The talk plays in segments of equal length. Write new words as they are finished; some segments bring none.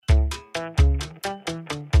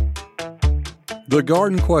The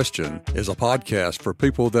Garden Question is a podcast for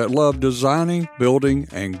people that love designing, building,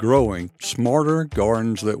 and growing smarter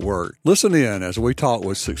gardens that work. Listen in as we talk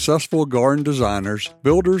with successful garden designers,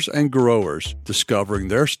 builders, and growers, discovering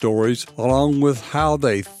their stories along with how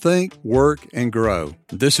they think, work, and grow.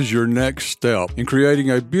 This is your next step in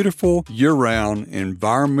creating a beautiful, year-round,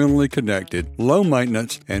 environmentally connected,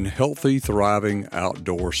 low-maintenance, and healthy, thriving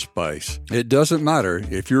outdoor space. It doesn't matter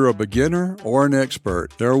if you're a beginner or an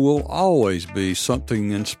expert, there will always be something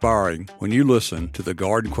inspiring when you listen to the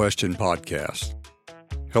Garden Question podcast.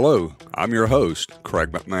 Hello, I'm your host,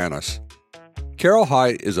 Craig McManus. Carol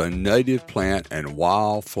Hite is a native plant and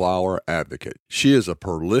wildflower advocate. She is a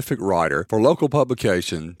prolific writer for local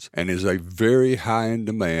publications and is a very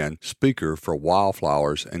high-in-demand speaker for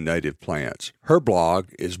wildflowers and native plants. Her blog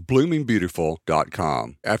is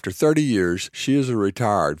bloomingbeautiful.com. After 30 years, she is a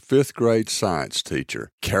retired 5th grade science teacher.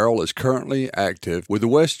 Carol is currently active with the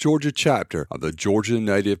West Georgia chapter of the Georgia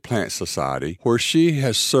Native Plant Society, where she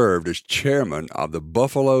has served as chairman of the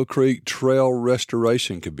Buffalo Creek Trail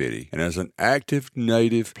Restoration Committee and as an active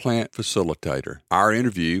native plant facilitator. Our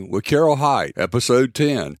interview with Carol Hite, episode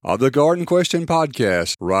 10 of the Garden Question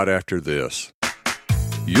podcast, right after this.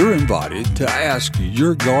 You're invited to ask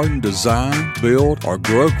your garden design, build, or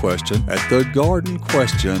grow question at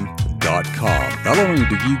thegardenquestion.com. Not only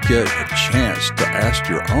do you get a chance to ask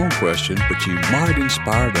your own question, but you might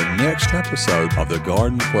inspire the next episode of the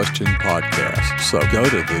Garden Question podcast. So go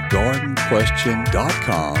to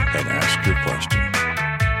thegardenquestion.com and ask your question.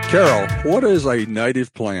 Carol, what is a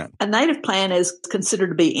native plant? A native plant is considered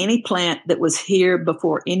to be any plant that was here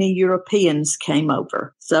before any Europeans came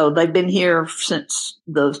over. So they've been here since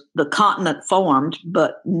the continent formed,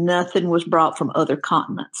 but nothing was brought from other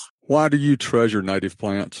continents. Why do you treasure native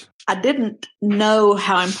plants? I didn't know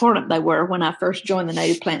how important they were when I first joined the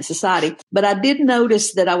Native Plant Society, but I did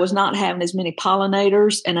notice that I was not having as many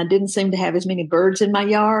pollinators and I didn't seem to have as many birds in my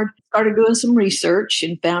yard. Started doing some research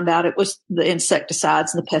and found out it was the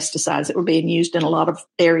insecticides and the pesticides that were being used in a lot of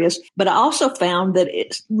areas. But I also found that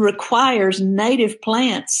it requires native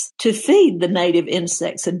plants to feed the native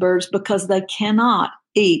insects and birds because they cannot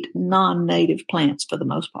eat non-native plants for the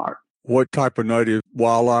most part. What type of native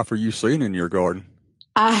wildlife are you seeing in your garden?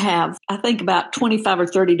 I think about 25 or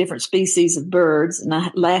 30 different species of birds.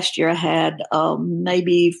 And last year I had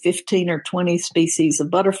maybe 15 or 20 species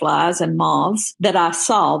of butterflies and moths that I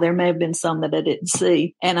saw. There may have been some that I didn't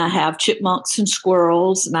see. And I have chipmunks and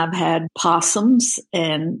squirrels, and I've had possums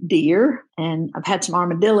and deer. And I've had some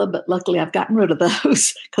armadillo, but luckily I've gotten rid of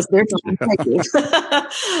those because they're not native.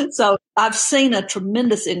 So I've seen a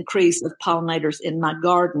tremendous increase of pollinators in my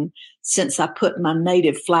garden since I put my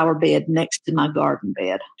native flower bed next to my garden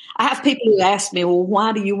bed. I have people who ask me, well,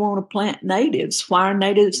 why do you want to plant natives? Why are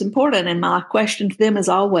natives important? And my question to them is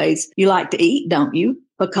always, you like to eat, don't you?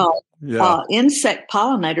 Because insect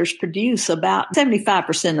pollinators produce about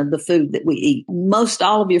 75% of the food that we eat. Most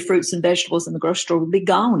all of your fruits and vegetables in the grocery store would be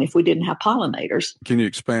gone if we didn't have pollinators. Can you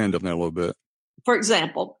expand on that a little bit? For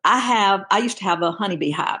example, I used to have a honeybee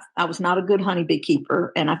hive. I was not a good honeybee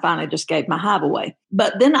keeper, and I finally just gave my hive away.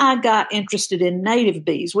 But then I got interested in native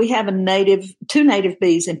bees. We have two native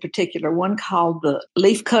bees in particular, one called the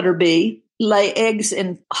leafcutter bee, lay eggs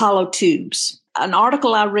in hollow tubes. An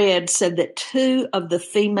article I read said that two of the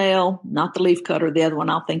female, not the leafcutter, the other one,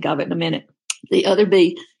 I'll think of it in a minute, the other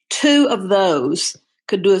bee, two of those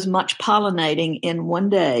could do as much pollinating in one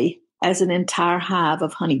day as an entire hive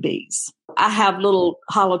of honeybees. I have little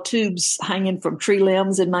hollow tubes hanging from tree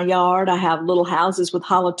limbs in my yard. I have little houses with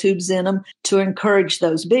hollow tubes in them to encourage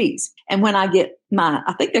those bees. And when I get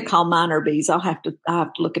I think they're called miner bees. I'll have to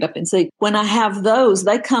look it up and see. When I have those,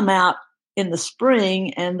 they come out in the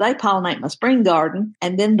spring and they pollinate my spring garden,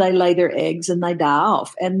 and then they lay their eggs and they die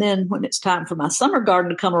off. And then when it's time for my summer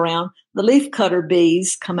garden to come around, the leafcutter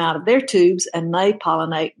bees come out of their tubes and they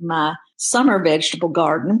pollinate my summer vegetable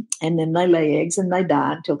garden, and then they lay eggs and they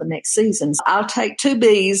die until the next season. So I'll take two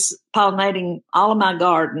bees pollinating all of my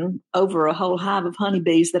garden over a whole hive of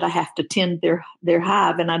honeybees that I have to tend their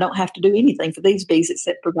hive, and I don't have to do anything for these bees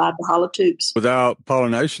except provide the hollow tubes. Without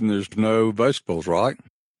pollination, there's no vegetables, right?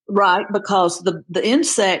 Right, because the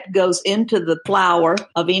insect goes into the flower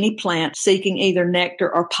of any plant seeking either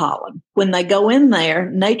nectar or pollen. When they go in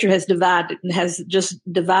there, nature has just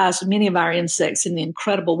devised many of our insects in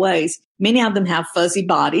incredible ways. Many of them have fuzzy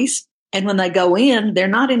bodies. And when they go in, they're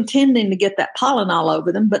not intending to get that pollen all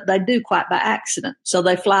over them, but they do quite by accident. So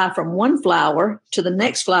they fly from one flower to the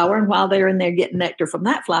next flower, and while they're in there getting nectar from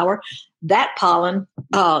that flower, That pollen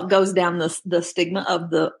goes down the stigma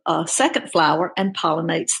of the second flower and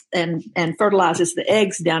pollinates and fertilizes the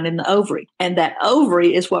eggs down in the ovary. And that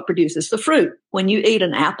ovary is what produces the fruit. When you eat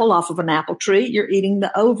an apple off of an apple tree, you're eating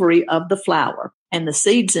the ovary of the flower, and the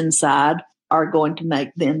seeds inside are going to make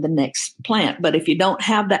then the next plant. But if you don't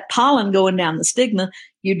have that pollen going down the stigma,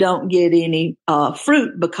 you don't get any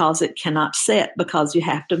fruit because it cannot set, because you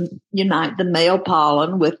have to unite the male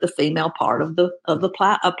pollen with the female part of the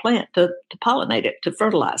plant to pollinate it, to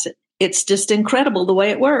fertilize it. It's just incredible the way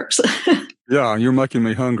it works. Yeah, you're making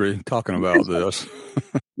me hungry talking about this.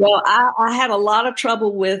 Well, I had a lot of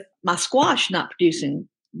trouble with my squash not producing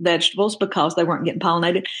vegetables because they weren't getting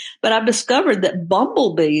pollinated. But I've discovered that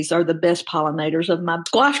bumblebees are the best pollinators of my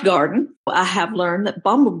squash garden. I have learned that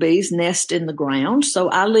bumblebees nest in the ground. So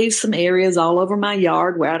I leave some areas all over my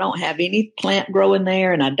yard where I don't have any plant growing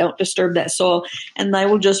there, and I don't disturb that soil, and they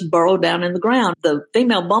will just burrow down in the ground. The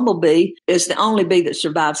female bumblebee is the only bee that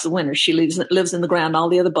survives the winter. She lives in the ground. All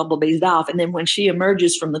the other bumblebees die off. And then when she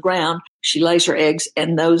emerges from the ground, she lays her eggs,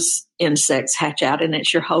 and those insects hatch out, and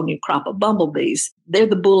it's your whole new crop of bumblebees. They're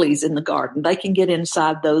the bullies in the garden. They can get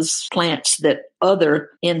inside those plants that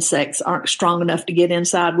other insects aren't strong enough to get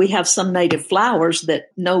inside. We have some native flowers that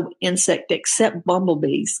no insect except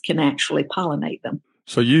bumblebees can actually pollinate them.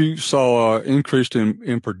 So you saw increase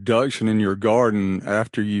in production in your garden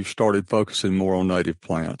after you started focusing more on native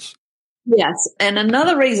plants. Yes. And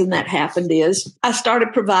another reason that happened is I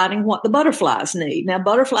started providing what the butterflies need. Now,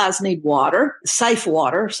 butterflies need water, safe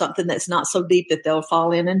water, something that's not so deep that they'll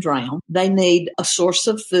fall in and drown. They need a source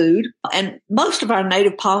of food. And most of our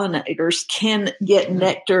native pollinators can get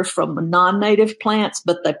nectar from non-native plants,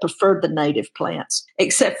 but they prefer the native plants,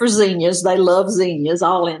 except for zinnias. They love zinnias.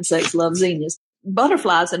 All insects love zinnias.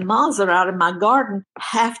 Butterflies and moths that are out in my garden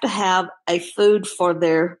have to have a food for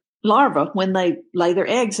their larvae. When they lay their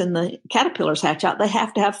eggs and the caterpillars hatch out, they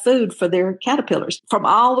have to have food for their caterpillars. From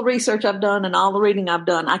all the research I've done and all the reading I've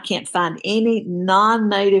done, I can't find any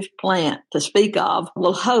non-native plant to speak of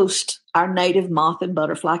will host our native moth and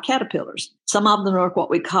butterfly caterpillars. Some of them are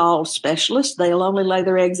what we call specialists. They'll only lay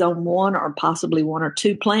their eggs on one or possibly one or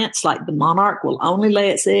two plants, like the monarch will only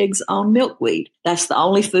lay its eggs on milkweed. That's the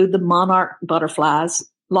only food the monarch butterflies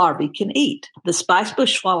larvae can eat. The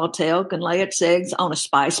spicebush swallowtail can lay its eggs on a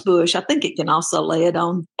spice bush. I think it can also lay it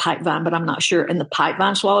on pipevine, but I'm not sure. And the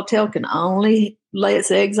pipevine swallowtail can only lay its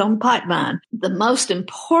eggs on pipevine. The most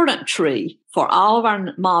important tree for all of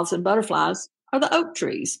our moths and butterflies are the oak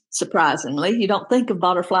trees. Surprisingly, you don't think of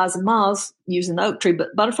butterflies and moths using the oak tree,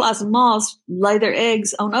 but butterflies and moths lay their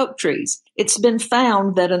eggs on oak trees. It's been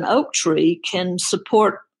found that an oak tree can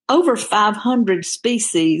support over 500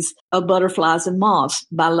 species of butterflies and moths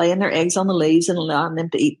by laying their eggs on the leaves and allowing them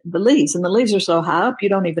to eat the leaves. And the leaves are so high up, you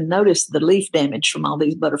don't even notice the leaf damage from all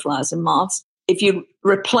these butterflies and moths. If you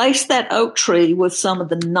replace that oak tree with some of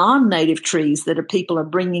the non-native trees that people are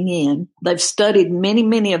bringing in, they've studied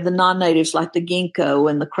many of the non-natives like the ginkgo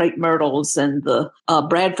and the crepe myrtles and the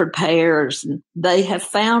Bradford pears. And they have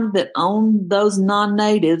found that on those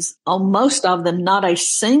non-natives, on most of them, not a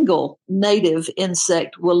single native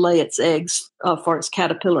insect will lay its eggs for its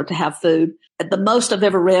caterpillar to have food. The most I've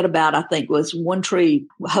ever read about, I think, was one tree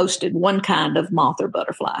hosted one kind of moth or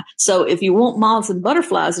butterfly. So if you want moths and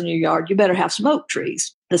butterflies in your yard, you better have some oak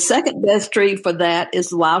trees. The second best tree for that is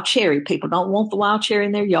the wild cherry. People don't want the wild cherry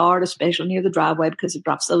in their yard, especially near the driveway, because it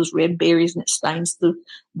drops those red berries and it stains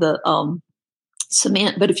the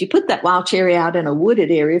cement. But if you put that wild cherry out in a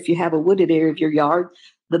wooded area, if you have a wooded area of your yard,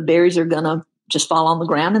 the berries are going to just fall on the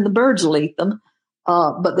ground and the birds will eat them.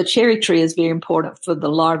 But the cherry tree is very important for the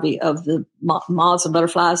larvae of the moths and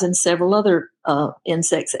butterflies and several other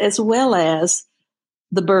insects, as well as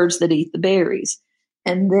the birds that eat the berries.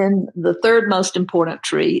 And then the third most important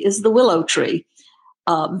tree is the willow tree.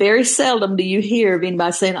 Very seldom do you hear of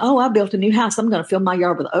anybody saying, oh, I built a new house. I'm going to fill my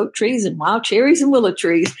yard with oak trees and wild cherries and willow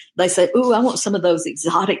trees. They say, ooh, I want some of those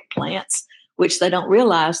exotic plants, which they don't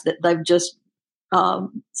realize that they've just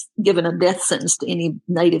given a death sentence to any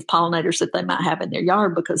native pollinators that they might have in their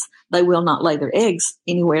yard, because they will not lay their eggs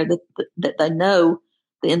anywhere that they know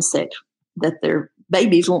the insect that their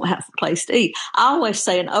babies won't have a place to eat. I always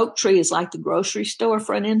say an oak tree is like the grocery store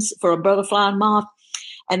for a butterfly and moth,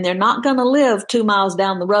 and they're not going to live 2 miles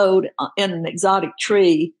down the road in an exotic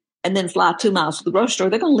tree and then fly 2 miles to the grocery store.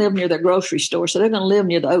 They're going to live near their grocery store, so they're going to live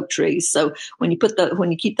near the oak trees. So when you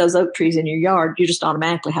keep those oak trees in your yard, you just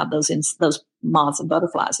automatically have those moths and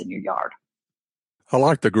butterflies in your yard. I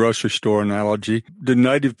like the grocery store analogy. Do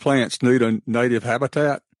native plants need a native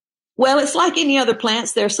habitat? Well, it's like any other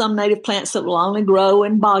plants. There are some native plants that will only grow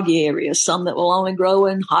in boggy areas, some that will only grow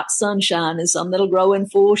in hot sunshine, and some that'll grow in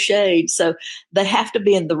full shade. So they have to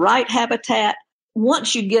be in the right habitat.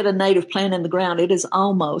 Once you get a native plant in the ground, it is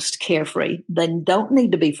almost carefree. They don't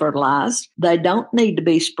need to be fertilized. They don't need to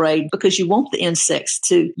be sprayed because you want the insects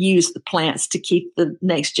to use the plants to keep the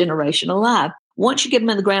next generation alive. Once you get them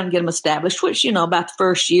in the ground and get them established, which, about the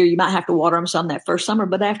first year, you might have to water them some that first summer,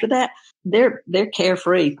 but after that, they're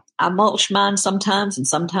carefree. I mulch mine sometimes and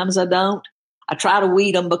sometimes I don't. I try to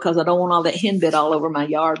weed them because I don't want all that henbit all over my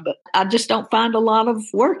yard, but I just don't find a lot of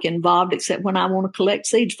work involved except when I want to collect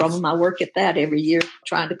seeds from them. I work at that every year,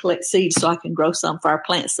 trying to collect seeds so I can grow some for our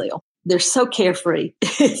plant sale. They're so carefree.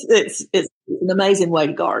 It's an amazing way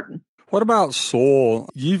to garden. What about soil?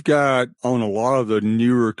 You've got on a lot of the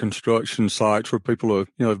newer construction sites where people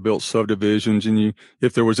have built subdivisions, and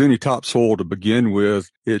if there was any topsoil to begin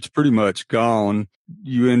with, it's pretty much gone.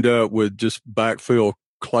 You end up with just backfill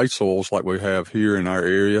clay soils like we have here in our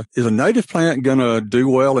area. Is a native plant going to do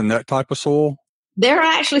well in that type of soil? There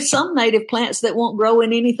are actually some native plants that won't grow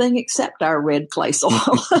in anything except our red clay soil.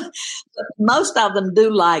 Most of them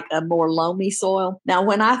do like a more loamy soil. Now,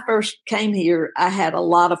 when I first came here, I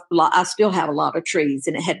still have a lot of trees,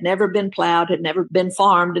 and it had never been plowed, had never been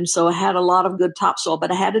farmed. And so I had a lot of good topsoil,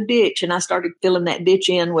 but I had a ditch, and I started filling that ditch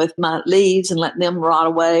in with my leaves and letting them rot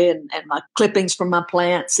away, and my clippings from my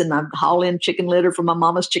plants, and I haul in chicken litter from my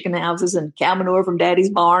mama's chicken houses and cow manure from daddy's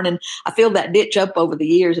barn. And I filled that ditch up over the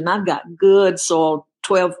years, and I've got good soil,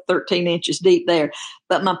 12, 13 inches deep there.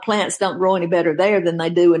 But my plants don't grow any better there than they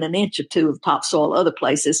do in an inch or two of topsoil other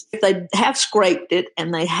places. If they have scraped it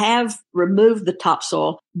and they have removed the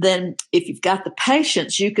topsoil, then if you've got the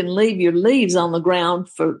patience, you can leave your leaves on the ground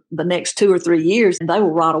for the next 2 or 3 years, and they will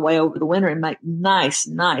rot away over the winter and make nice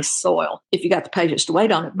soil if you got the patience to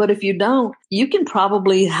wait on it. But if you don't, you can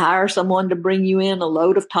probably hire someone to bring you in a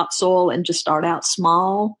load of topsoil and just start out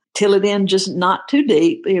small. Till it in just not too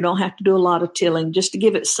deep. You don't have to do a lot of tilling just to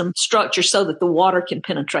give it some structure so that the water can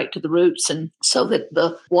penetrate to the roots and so that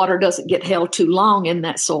the water doesn't get held too long in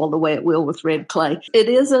that soil the way it will with red clay. It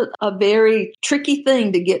is a very tricky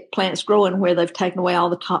thing to get plants growing where they've taken away all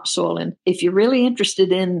the topsoil. And if you're really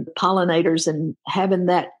interested in pollinators and having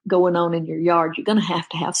that going on in your yard, you're going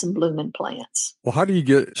to have some blooming plants. Well, how do you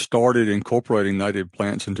get started incorporating native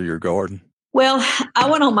plants into your garden? Well, I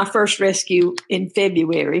went on my first rescue in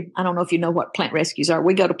February. I don't know if you know what plant rescues are.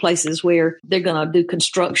 We go to places where they're going to do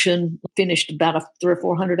construction, finished about a 300 or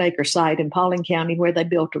 400 acre site in Paulding County where they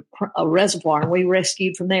built a reservoir, and we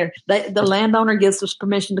rescued from there. The landowner gives us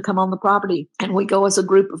permission to come on the property, and we go as a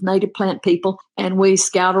group of native plant people, and we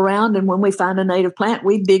scout around, and when we find a native plant,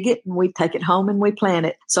 we dig it and we take it home and we plant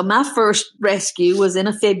it. So my first rescue was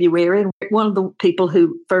in February, and one of the people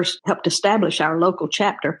who first helped establish our local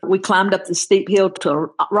chapter, we climbed up the steep hill to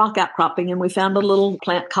a rock outcropping, and we found a little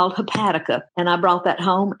plant called hepatica. And I brought that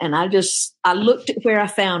home, and I looked at where I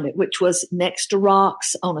found it, which was next to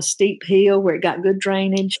rocks on a steep hill where it got good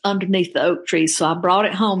drainage underneath the oak trees. So I brought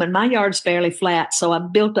it home, and my yard's fairly flat. So I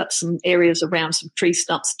built up some areas around some tree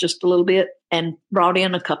stumps just a little bit and brought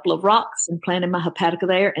in a couple of rocks and planted my hepatica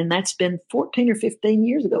there. And that's been 14 or 15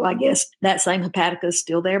 years ago, I guess. That same hepatica is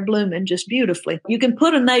still there blooming just beautifully. You can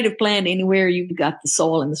put a native plant anywhere you've got the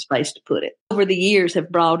soil and the space to put it. Over the years,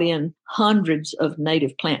 have brought in hundreds of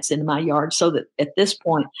native plants into my yard so that at this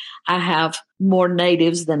point, I have more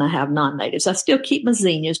natives than I have non-natives. I still keep my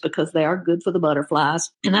zinnias because they are good for the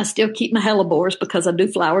butterflies. And I still keep my hellebores because I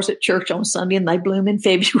do flowers at church on Sunday and they bloom in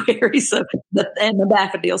February. And the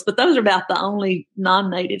daffodils. But those are about the only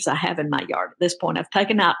non-natives I have in my yard at this point. I've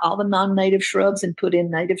taken out all the non-native shrubs and put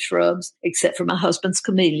in native shrubs, except for my husband's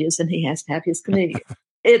camellias, and he has to have his camellias.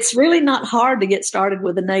 It's really not hard to get started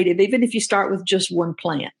with a native, even if you start with just one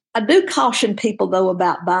plant. I do caution people, though,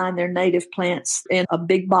 about buying their native plants in a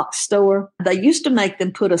big box store. They used to make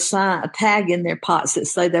them put a tag in their pots that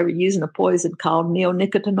say they were using a poison called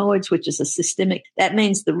neonicotinoids, which is a systemic. That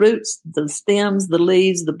means the roots, the stems, the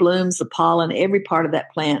leaves, the blooms, the pollen, every part of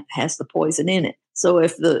that plant has the poison in it. So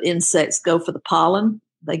if the insects go for the pollen,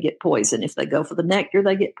 they get poison. If they go for the nectar,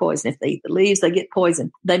 they get poison. If they eat the leaves, they get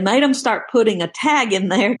poison. They made them start putting a tag in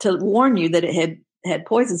there to warn you that it had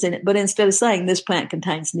poisons in it. But instead of saying this plant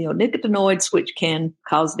contains neonicotinoids, which can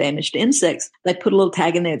cause damage to insects, they put a little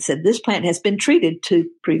tag in there that said this plant has been treated to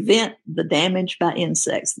prevent the damage by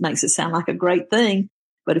insects. It makes it sound like a great thing.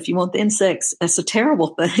 But if you want the insects, that's a terrible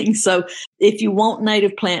thing. So If you want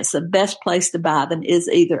native plants, the best place to buy them is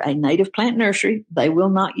either a native plant nursery. They will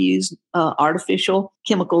not use artificial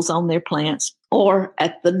chemicals on their plants, or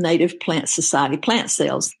at the Native Plant Society plant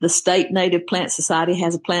sales. The state Native Plant Society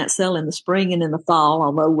has a plant sale in the spring and in the fall,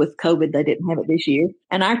 although with COVID, they didn't have it this year.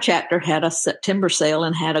 And our chapter had a September sale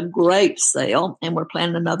and had a great sale, and we're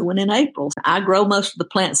planning another one in April. I grow most of the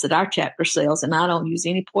plants that our chapter sells, and I don't use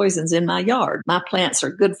any poisons in my yard. My plants are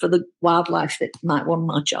good for the wildlife that might want to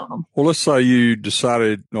munch on them. Well, let's say you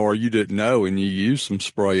decided, or you didn't know, and you used some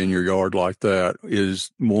spray in your yard like that.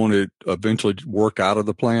 Won't it eventually work out of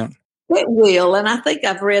the plant? It will, and I think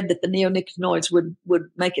I've read that the neonicotinoids would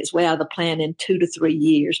make its way out of the plant in 2 to 3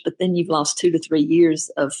 years, but then you've lost 2 to 3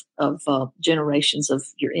 years of generations of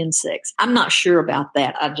your insects. I'm not sure about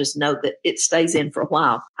that. I just know that it stays in for a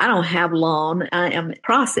while. I don't have lawn. I am in the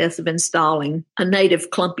process of installing a native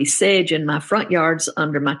clumpy sedge in my front yards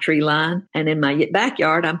under my tree line, and in my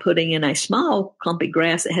backyard, I'm putting in a small clumpy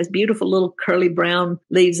grass that has beautiful little curly brown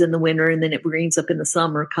leaves in the winter, and then it greens up in the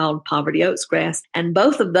summer, called poverty oats grass, and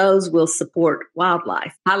both of those will support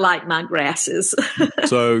wildlife. I like my grasses.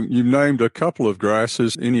 So you've named a couple of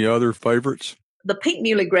grasses. Any other favorites? The pink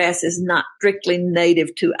muley grass is not strictly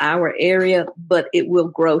native to our area, but it will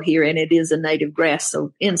grow here, and it is a native grass,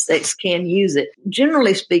 so insects can use it.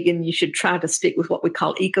 Generally speaking, you should try to stick with what we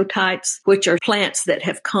call ecotypes, which are plants that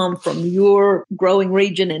have come from your growing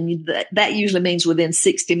region, and that usually means within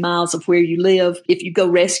 60 miles of where you live. If you go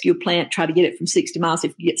rescue a plant, try to get it from 60 miles.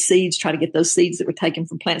 If you get seeds, try to get those seeds that were taken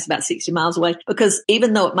from plants about 60 miles away, because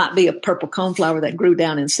even though it might be a purple coneflower that grew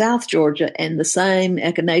down in South Georgia, and the same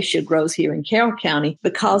echinacea grows here in Carroll County,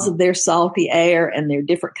 because of their salty air and their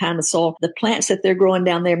different kind of soil, the plants that they're growing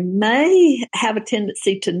down there may have a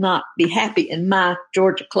tendency to not be happy in my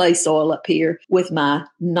Georgia clay soil up here with my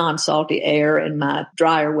non-salty air and my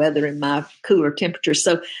drier weather and my cooler temperatures.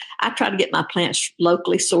 So I try to get my plants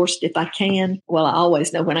locally sourced if I can. Well, I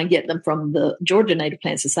always know when I get them from the Georgia Native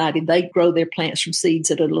Plant Society, they grow their plants from seeds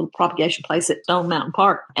at a little propagation place at Stone Mountain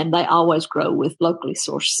Park, and they always grow with locally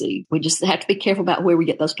sourced seed. We just have to be careful about where we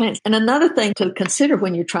get those plants. And another thing to consider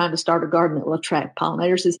when you're trying to start a garden that will attract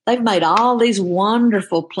pollinators is they've made all these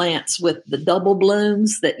wonderful plants with the double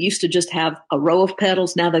blooms that used to just have a row of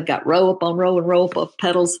petals. Now they've got row up on row and row up of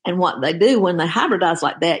petals. And what they do when they hybridize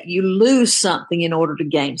like that, you lose something in order to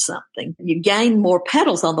gain something. You gain more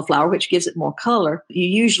petals on the flower, which gives it more color. You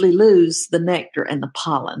usually lose the nectar and the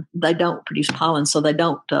pollen. They don't produce pollen, so they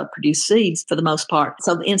don't produce seeds for the most part.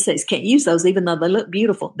 So the insects can't use those, even though they look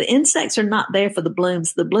beautiful. The insects are not there for the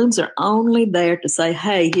blooms. The blooms are only there to say,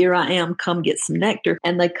 hey, here I am, come get some nectar.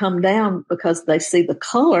 And they come down because they see the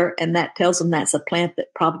color, and that tells them that's a plant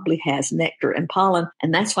that probably has nectar and pollen.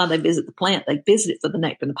 And that's why they visit the plant. They visit it for the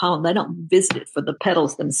nectar and the pollen. They don't visit it for the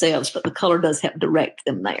petals themselves, but the color does help direct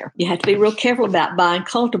them there. You have to be real careful about buying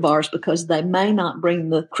cultivars because they may not bring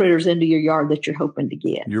the critters into your yard that you're hoping to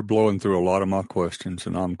get. You're blowing through a lot of my questions,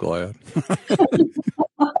 and I'm glad.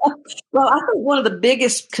 Well, I think one of the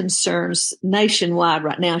biggest concerns nationwide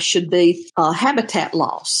right now should be habitat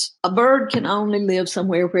loss. A bird can only live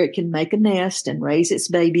somewhere where it can make a nest and raise its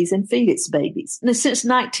babies and feed its babies. And since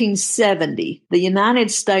 1970, the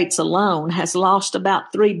United States alone has lost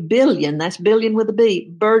about 3 billion, that's billion with a B,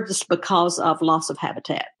 birds because of loss of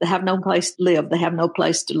habitat. They have no place to live. They have no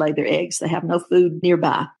place to lay their eggs. They have no food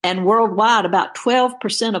nearby. And worldwide, about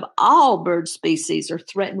 12% of all bird species are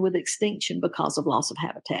threatened with extinction because of loss of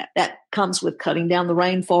habitat. That comes with cutting down the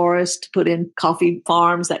rainforest to put in coffee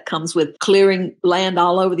farms. That comes with clearing land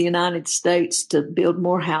all over the United States to build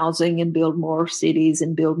more housing and build more cities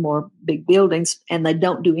and build more big buildings. And they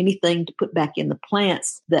don't do anything to put back in the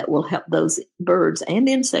plants that will help those birds and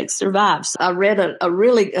insects survive. So I read a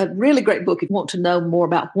really great book. If you want to know more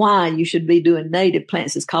about why you should be doing native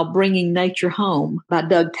plants, it's called Bringing Nature Home by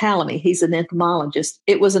Doug Tallamy. He's an entomologist.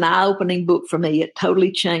 It was an eye-opening book for me. It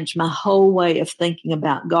totally changed my whole way of thinking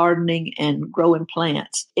about gardening and growing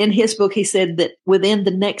plants. In his book, he said that within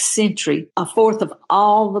the next century, a fourth of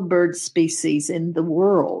all the bird species in the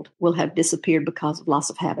world will have disappeared because of loss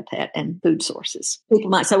of habitat and food sources. People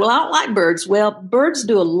might say, well, I don't like birds. Well, birds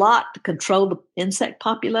do a lot to control the insect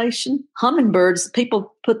population. Hummingbirds,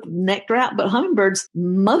 people put the nectar out, but hummingbirds,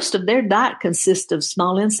 most of their diet consists of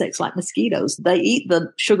small insects like mosquitoes. They eat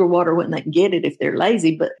the sugar water when they can get it if they're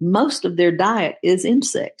lazy, but most of their diet is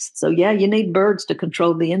insects. So yeah, you need birds to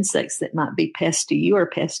control the insects that might be pests to you or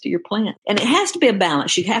pests to your plant. And it has to be a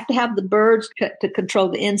balance. You have to have the birds to control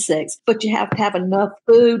the insects, but you have to have enough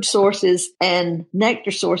food sources and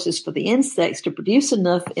nectar sources for the insects to produce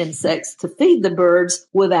enough insects to feed the birds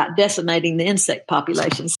without decimating the insects. insect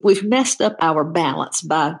populations. We've messed up our balance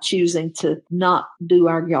by choosing to not do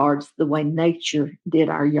our yards the way nature did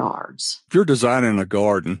our yards. If you're designing a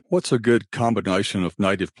garden, what's a good combination of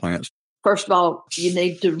native plants? First of all, you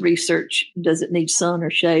need to research, does it need sun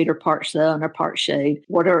or shade or part sun or part shade?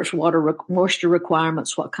 What are its moisture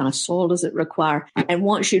requirements? What kind of soil does it require? And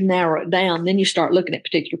once you narrow it down, then you start looking at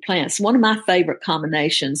particular plants. One of my favorite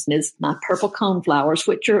combinations is my purple coneflowers,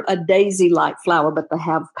 which are a daisy-like flower, but they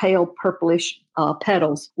have pale purplish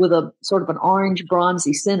petals with a sort of an orange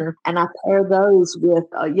bronzy center. And I pair those with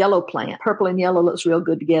a yellow plant. Purple and yellow looks real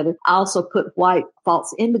good together. I also put white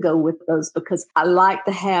false indigo with those because I like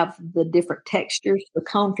to have the different textures. The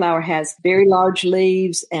coneflower has very large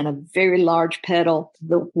leaves and a very large petal.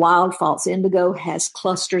 The wild false indigo has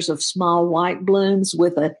clusters of small white blooms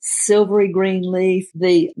with a silvery green leaf.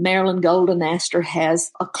 The Maryland golden aster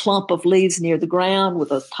has a clump of leaves near the ground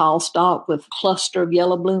with a tall stalk with a cluster of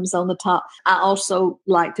yellow blooms on the top. I also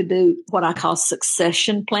like to do what I call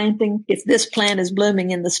succession planting. If this plant is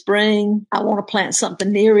blooming in the spring, I want to plant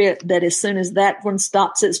something near it that as soon as that one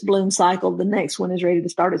stops its bloom cycle, the next one is ready to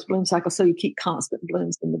start its bloom cycle. So you keep constant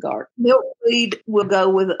blooms in the garden. Milkweed will go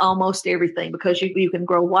with almost everything because you can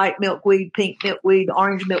grow white milkweed, pink milkweed,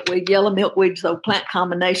 orange milkweed, yellow milkweed. So plant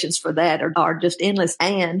combinations for that are just endless.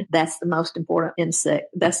 And that's the most important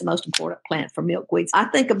insect. That's the most important plant for milkweeds. I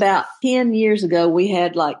think about 10 years ago, we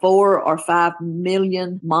had like 4 or 5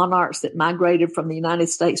 million monarchs that migrated from the United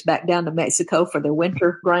States back down to Mexico for their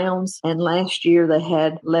winter grounds. And last year they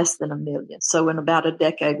had less than 1 million. So in about a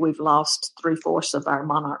decade, we've lost 3/4 of our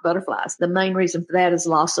monarch butterflies. The main reason for that is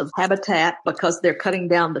loss of habitat because they're cutting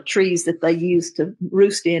down the trees that they use to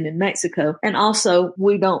roost in Mexico. And also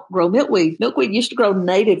we don't grow milkweed. Milkweed used to grow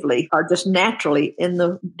natively or just naturally in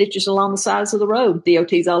the ditches along the sides of the road.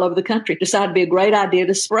 DOTs all over the country decided to be a great idea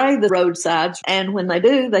to spray the roadsides. And when they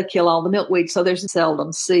do, they kill all the milkweed. So there's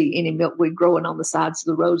seldom see any milkweed growing on the sides of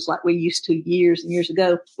the roads like we used to years and years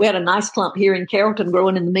ago. We had a nice clump here in Carrollton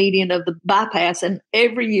growing in the median of the bypass, and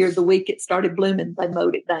every year the week it started blooming, they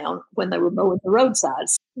mowed it down when they were mowing the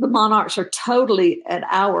roadsides. The monarchs are totally at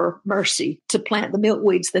our mercy to plant the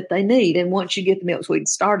milkweeds that they need. And once you get the milkweeds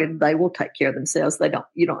started, they will take care of themselves.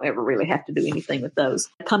 You don't ever really have to do anything with those.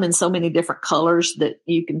 They come in so many different colors that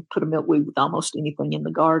you can put a milkweed with almost anything in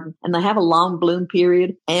the garden. And they have a long bloom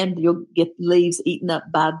period, and you'll get leaves eaten up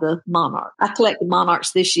by the monarch. I collected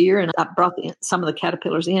monarchs this year, and I brought some of the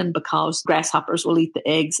caterpillars in because grasshoppers will eat the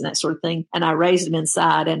eggs and that sort of thing. And I raised them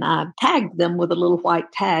inside, and I tagged them with a little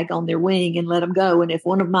white tag on their wing and let them go. And if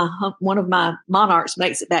one of my monarchs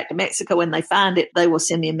makes it back to Mexico and they find it, they will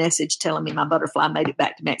send me a message telling me my butterfly made it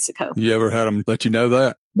back to Mexico. You ever had them let you know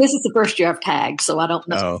that? This is the first year I've tagged, so I don't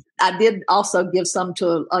know. Oh. I did also give some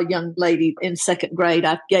to a young lady in 2nd grade.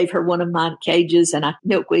 I gave her one of my cages and I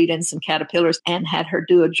milkweed and some caterpillars and had her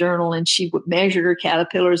do a journal, and she would measure her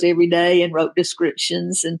caterpillars every day and wrote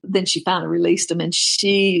descriptions. And then she finally released them, and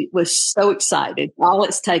she was so excited. All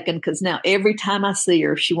it's taken, because now every time I see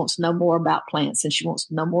her, she wants to know more about plants and she wants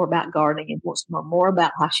to know more about gardening and wants to know more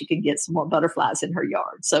about how she can get some more butterflies in her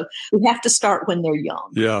yard. So we have to start when they're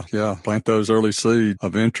young. Yeah. Plant those early seeds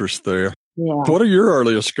of interest there. Yeah. What are your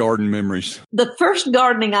earliest garden memories? The first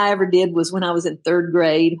gardening I ever did was when I was in 3rd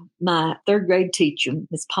grade. My 3rd grade teacher,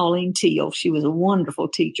 Miss Pauline Teal, she was a wonderful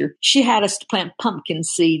teacher. She had us to plant pumpkin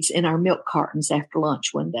seeds in our milk cartons after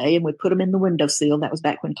lunch one day, and we put them in the windowsill. That was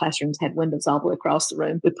back when classrooms had windows all the way across the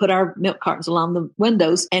room. We put our milk cartons along the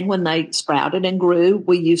windows, and when they sprouted and grew,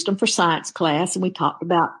 we used them for science class, and we talked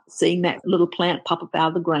about seeing that little plant pop up out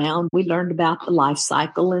of the ground. We learned about the life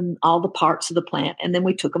cycle and all the parts of the plant, and then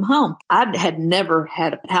we took them home. I had never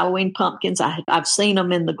had Halloween pumpkins. I've seen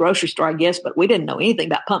them in the grocery store, I guess, but we didn't know anything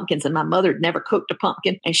about pumpkins. And my mother had never cooked a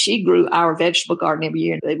pumpkin, and she grew our vegetable garden every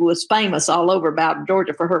year. It was famous all over about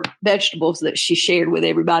Georgia for her vegetables that she shared with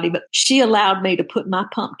everybody. But she allowed me to put my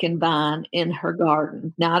pumpkin vine in her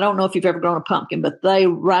garden. Now, I don't know if you've ever grown a pumpkin, but they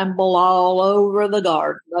ramble all over the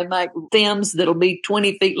garden. They make stems that'll be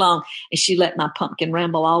 20 feet long. And she let my pumpkin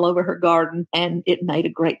ramble all over her garden, and it made a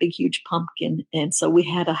great big huge pumpkin. And so we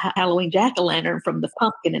had a Halloween jack-o'-lantern from the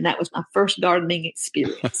pumpkin, and that was my first gardening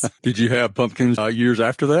experience. Did you have pumpkins years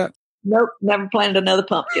after that? Nope, never planted another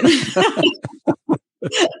pumpkin.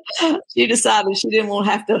 She decided she didn't want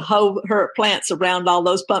to have to hoe her plants around all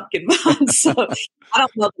those pumpkin vines. So I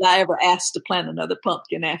don't know that I ever asked to plant another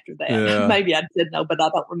pumpkin after that. Yeah. Maybe I did know, but I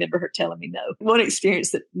don't remember her telling me no. One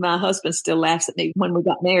experience that my husband still laughs at me, when we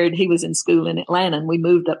got married, he was in school in Atlanta, and we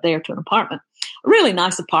moved up there to an apartment. A really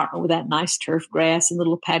nice apartment with that nice turf grass and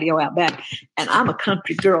little patio out back. And I'm a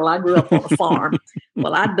country girl. I grew up on a farm.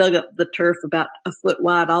 Well, I dug up the turf about a foot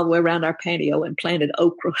wide all the way around our patio and planted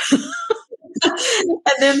okra. And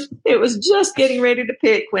then it was just getting ready to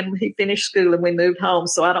pick when he finished school and we moved home.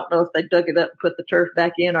 So I don't know if they dug it up and put the turf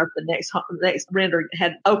back in or if the next renter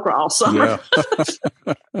had okra all summer.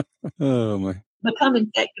 Yeah. Oh, man. Become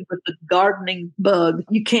infected with the gardening bug.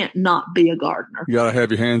 You can't not be a gardener. You got to have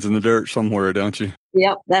your hands in the dirt somewhere, don't you?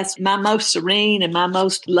 Yep, that's my most serene and my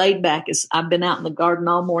most laid back is I've been out in the garden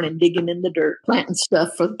all morning digging in the dirt, planting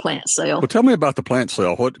stuff for the plant sale. Well, tell me about the plant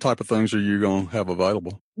sale. What type of things are you going to have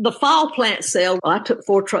available? The fall plant sale, I took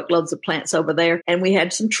 4 truckloads of plants over there, and we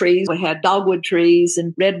had some trees. We had dogwood trees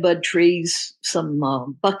and redbud trees, some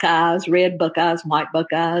buckeyes, red buckeyes, white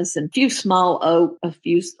buckeyes, and a few small oak, a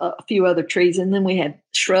few other trees. And then we had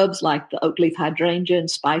shrubs like the oak leaf hydrangea and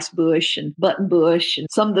spice bush and button bush and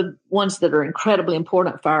some of the ones that are incredibly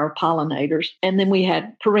important for our pollinators. And then we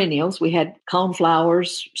had perennials. We had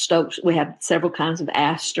coneflowers, stokes. We had several kinds of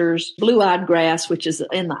asters, blue-eyed grass, which is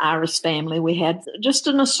in the iris family. We had just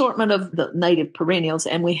an assortment of the native perennials,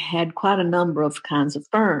 and we had quite a number of kinds of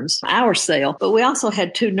ferns. Our sale, but we also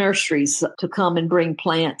had 2 nurseries to come and bring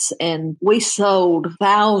plants, and we sold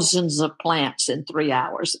thousands of plants in 3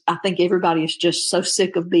 hours. I think everybody is just so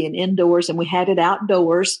sick of being indoors, and we had it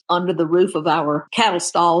outdoors under the roof of our cattle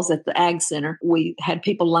stalls at the Ag Center. We had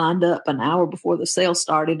people lined up an hour before the sale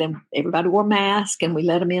started, and everybody wore masks, and we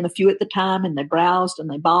let them in a few at the time, and they browsed and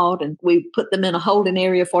they bought, and we put them in a holding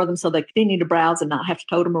area for them so they continue to browse and not have to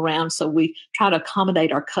tote them around. So we try to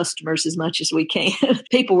accommodate our customers as much as we can.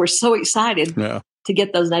 People were so excited. Yeah. To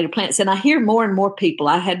get those native plants. And I hear more and more people.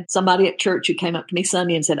 I had somebody at church who came up to me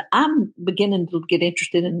Sunday and said, I'm beginning to get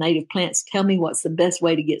interested in native plants. Tell me what's the best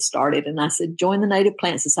way to get started. And I said, join the Native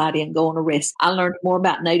Plant Society and go on a rescue. I learned more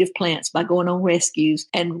about native plants by going on rescues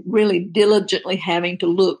and really diligently having to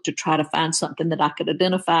look to try to find something that I could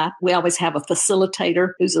identify. We always have a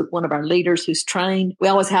facilitator who's one of our leaders who's trained. We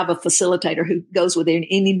always have a facilitator who goes with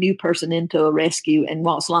any new person into a rescue and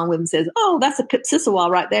walks along with them and says, oh, that's a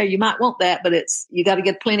pipsissewa right there. You might want that, but you got to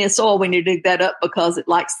get plenty of soil when you dig that up because it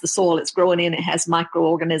likes the soil it's growing in. It has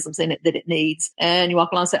microorganisms in it that it needs. And you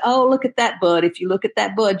walk along and say, oh, look at that bud. If you look at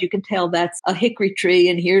that bud, you can tell that's a hickory tree.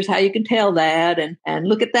 And here's how you can tell that. And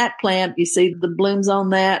look at that plant. You see the blooms on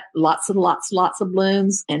that. Lots of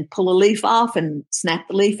blooms. And pull a leaf off and snap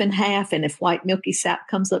the leaf in half. And if white milky sap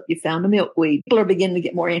comes up, you found a milkweed. People are beginning to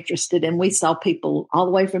get more interested. And we saw people all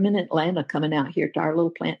the way from in Atlanta coming out here to our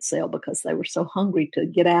little plant sale because they were so hungry to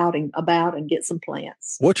get out and about and get some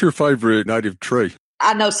plants. What's your favorite native tree?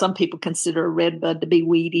 I know some people consider a redbud to be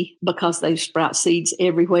weedy because they sprout seeds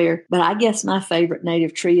everywhere. But I guess my favorite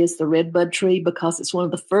native tree is the redbud tree because it's one of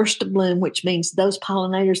the first to bloom, which means those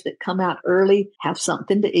pollinators that come out early have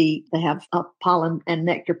something to eat. They have a pollen and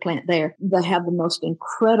nectar plant there. They have the most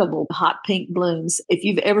incredible hot pink blooms. If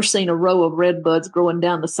you've ever seen a row of redbuds growing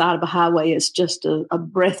down the side of a highway, it's just a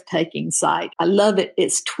breathtaking sight. I love it.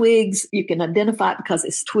 Its twigs, you can identify it because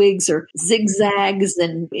its twigs are zigzags.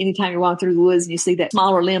 And anytime you're walking through the woods and you see that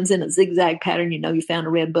smaller limbs in a zigzag pattern, you know you found a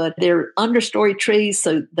redbud. They're understory trees,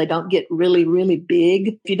 so they don't get really, really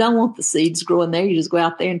big. If you don't want the seeds growing there, you just go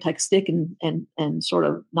out there and take a stick and sort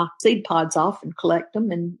of knock seed pods off and collect them,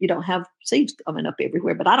 and you don't have seeds coming up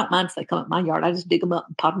everywhere. But I don't mind if they come up my yard. I just dig them up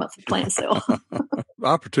and pot them up for plant sale.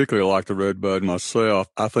 I particularly like the redbud myself.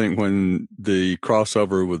 I think when the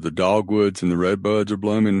crossover with the dogwoods and the redbuds are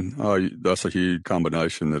blooming, that's a huge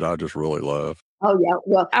combination that I just really love. Oh, yeah.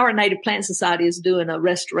 Well, our Native Plant Society is doing a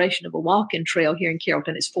restoration of a walking trail here in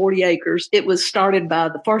Carrollton. It's 40 acres. It was started by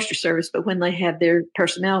the Forestry Service, but when they had their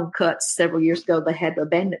personnel cuts several years ago, they had to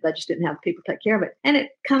abandon it. They just didn't have people take care of it. And it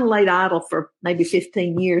kind of laid idle for maybe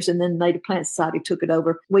 15 years, and then the Native Plant Society took it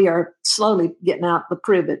over. We are slowly getting out the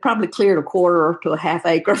privet, probably cleared a quarter to a half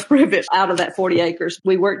acre privet out of that 40 acres.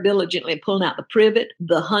 We worked diligently at pulling out the privet,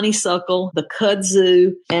 the honeysuckle, the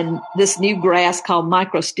kudzu, and this new grass called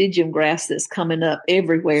microstygium grass that's coming up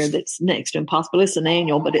everywhere that's next to impossible. It's an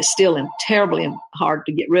annual, but it's still terribly hard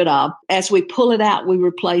to get rid of. As we pull it out, we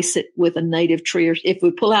replace it with a native tree. If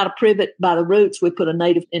we pull out a privet by the roots, we put a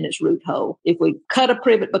native in its root hole. If we cut a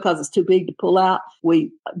privet because it's too big to pull out,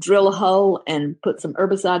 we drill a hole and put some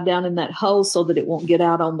herbicide down in that hole so that it won't get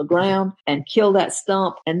out on the ground and kill that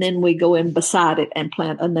stump. And then we go in beside it and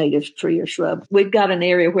plant a native tree or shrub. We've got an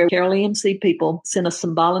area where Carroll EMC people sent us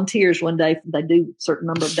some volunteers one day. They do a certain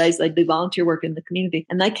number of days. They do volunteer work in the community.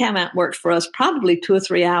 And they came out and worked for us probably 2 or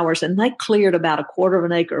 3 hours, and they cleared about a quarter of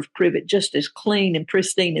an acre of privet just as clean and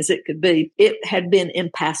pristine as it could be. It had been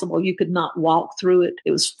impassable. You could not walk through it.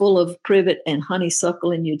 It was full of privet and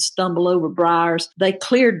honeysuckle, and you'd stumble over briars. They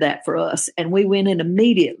cleared that for us, and we went in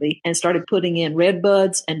immediately and started putting in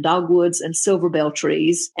redbuds and dogwoods and silverbell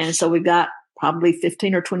trees. And so we got probably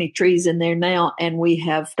 15 or 20 trees in there now. And we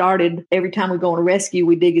have started, every time we go on a rescue,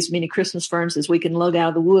 we dig as many Christmas ferns as we can lug out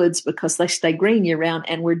of the woods because they stay green year round.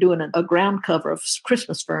 And we're doing a ground cover of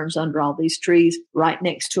Christmas ferns under all these trees right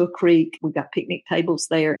next to a creek. We've got picnic tables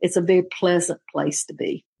there. It's a very pleasant place to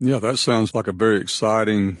be. Yeah, that sounds like a very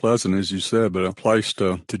exciting, pleasant, as you said, but a place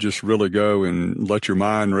to just really go and let your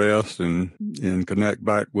mind rest and connect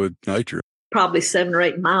back with nature. Probably 7 or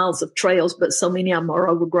 8 miles of trails, but so many of them are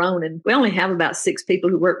overgrown. And we only have about 6 people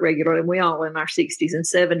who work regularly, and we all in our 60s and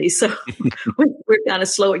 70s. So we're kind of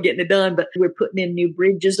slow at getting it done, but we're putting in new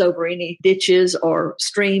bridges over any ditches or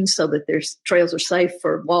streams so that there's trails are safe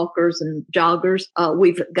for walkers and joggers.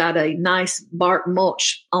 We've got a nice bark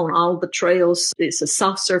mulch on all the trails. It's a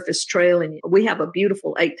soft surface trail, and we have a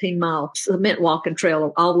beautiful 18-mile cement walking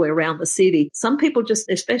trail all the way around the city. Some people just,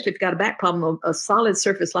 especially if you've got a back problem, a solid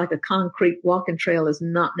surface like a concrete walking trail is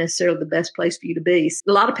not necessarily the best place for you to be.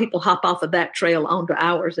 A lot of people hop off of that trail onto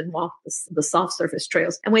ours and walk the soft surface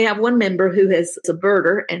trails. And we have one member who is a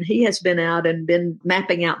birder, and he has been out and been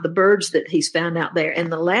mapping out the birds that he's found out there.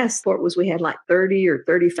 And the last report was we had like 30 or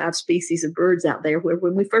 35 species of birds out there, where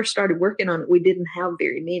when we first started working on it, we didn't have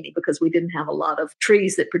very many because we didn't have a lot of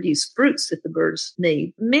trees that produce fruits that the birds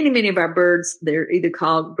need. Many of our birds, they're either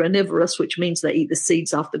called granivorous, which means they eat the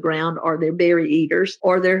seeds off the ground, or they're berry eaters,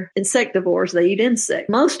 or they're insectivores. They eat insects.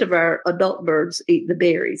 Most of our adult birds eat the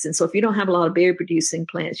berries. And so if you don't have a lot of berry producing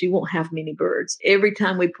plants, you won't have many birds. Every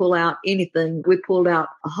time we pull out anything, we pulled out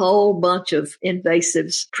a whole bunch of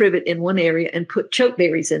invasives, privet in one area, and put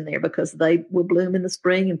chokeberries in there because they will bloom in the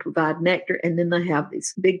spring and provide nectar. And then they have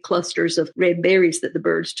these big clusters of red berries that the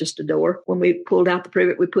birds just adore. When we pulled out the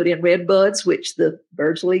privet, we put in red buds, which the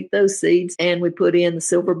birds will eat those seeds. And we put in the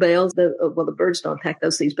silver bells. The birds don't attack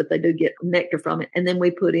those seeds, but they do get nectar from it. And then we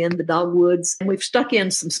put in the dogwoods. And we've stuck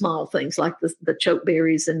in some small things like the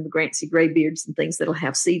chokeberries and the Grancy graybeards and things that'll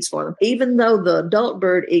have seeds for them. Even though the adult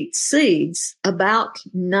bird eats seeds, about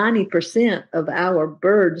 90% of our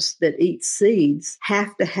birds that eat seeds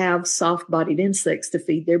have to have soft-bodied insects to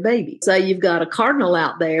feed their babies. Say you've got a cardinal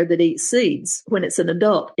out there that eats seeds when it's an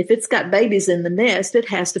adult. If it's got babies in the nest, it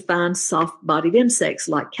has to find soft-bodied insects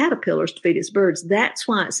like caterpillars to feed its birds. That's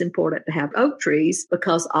why it's important to have oak trees,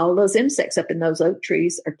 because all those insects up in those oak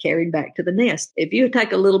trees are carried back to the nest. If you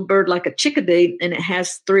take a little bird like a chickadee and it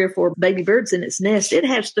has 3 or 4 baby birds in its nest, it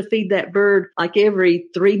has to feed that bird like every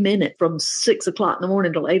 3 minutes from 6 o'clock in the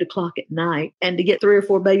morning till 8 o'clock at night. And to get 3 or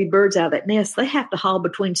 4 baby birds out of that nest, they have to haul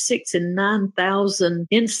between 6,000 and 9,000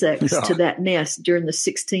 insects to that nest during the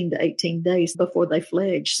 16 to 18 days before they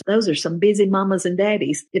fledge. So those are some busy mamas and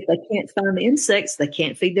daddies. If they can't find the insects, they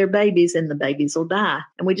can't feed their babies, and the babies will die.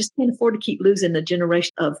 And we just can't afford to keep losing a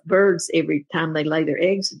generation of birds every time they lay their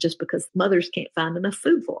eggs just because mothers can't find enough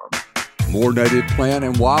food for them. More native plant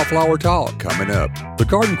and wildflower talk coming up.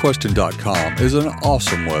 TheGardenQuestion.com is an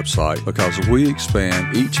awesome website because we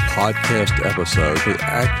expand each podcast episode with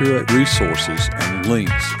accurate resources and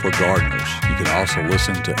links for gardeners. You can also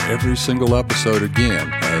listen to every single episode again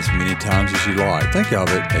as many times as you like. Think of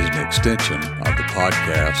it as an extension of the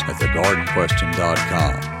podcast at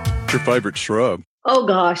TheGardenQuestion.com. What's your favorite shrub? Oh,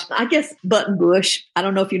 gosh, I guess buttonbush. I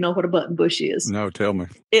don't know if you know what a buttonbush is. No, tell me.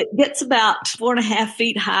 It gets about 4.5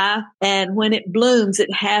 feet high, and when it blooms,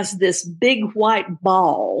 it has this big white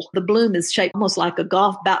ball. The bloom is shaped almost like a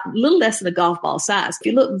golf ball, a little less than a golf ball size. If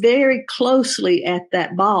you look very closely at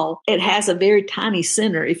that ball, it has a very tiny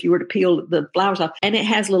center if you were to peel the flowers off, and it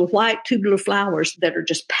has little white tubular flowers that are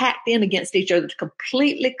just packed in against each other to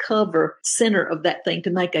completely cover center of that thing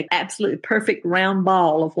to make an absolutely perfect round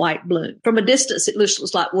ball of white bloom. From a distance, it looks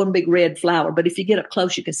like one big red flower, but if you get up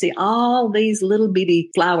close, you can see all these little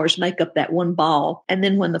bitty flowers make up that one ball. And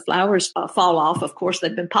then when the flowers fall off, of course,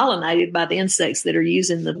 they've been pollinated by the insects that are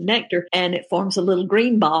using the nectar, and it forms a little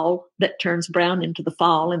green ball that turns brown into the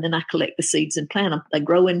fall. And then I collect the seeds and plant them. They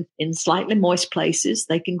grow in slightly moist places.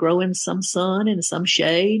 They can grow in some sun and some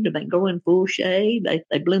shade. They can grow in full shade.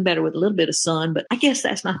 They bloom better with a little bit of sun. But I guess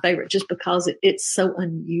that's my favorite just because it's so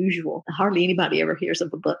unusual. Hardly anybody ever hears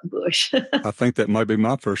of a buttonbush. I think that might be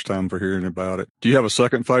my first time for hearing about it. Do you have a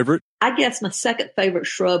second favorite? I guess my second favorite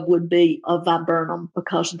shrub would be a viburnum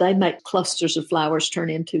because they make clusters of flowers turn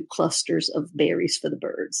into clusters of berries for the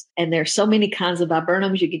birds. And there's so many kinds of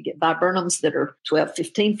viburnums. You can get viburnums that are 12,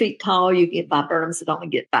 15 feet tall. You can get viburnums that only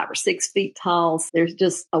get 5 or 6 feet tall. There's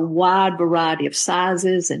just a wide variety of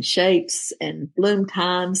sizes and shapes and bloom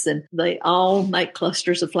times, and they all make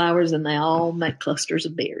clusters of flowers and they all make clusters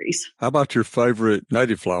of berries. How about your favorite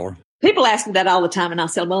native flower? People ask me that all the time, and I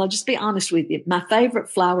say, well, I'll just be honest with you. My favorite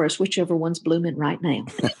flower is whichever one's blooming right now.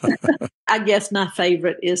 I guess my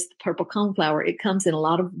favorite is the purple coneflower. It comes in a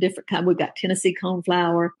lot of different kinds. We've got Tennessee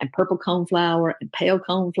coneflower and purple coneflower and pale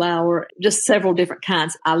coneflower, just several different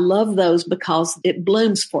kinds. I love those because it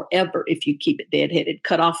blooms forever if you keep it deadheaded.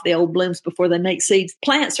 Cut off the old blooms before they make seeds.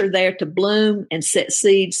 Plants are there to bloom and set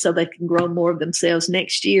seeds so they can grow more of themselves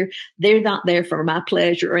next year. They're not there for my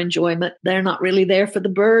pleasure or enjoyment. They're not really there for the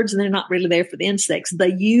birds, and they're not really there for the insects.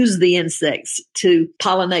 They use the insects to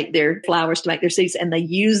pollinate their flowers to make their seeds, and they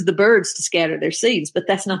use the birds to scatter their seeds, but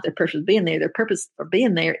that's not their purpose of being there. Their purpose for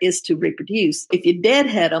being there is to reproduce. If you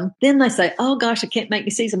deadhead them, then they say, oh gosh, I can't make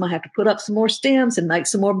any seeds. I'm going to have to put up some more stems and make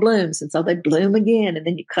some more blooms. And so they bloom again, and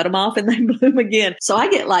then you cut them off and they bloom again. So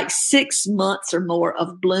I get like 6 months or more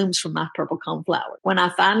of blooms from my purple coneflower. When I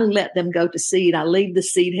finally let them go to seed, I leave the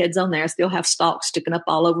seed heads on there. I still have stalks sticking up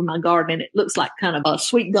all over my garden, and it looks like kind of a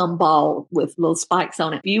sweet gum ball with little spikes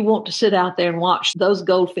on it. If you want to sit out there and watch, those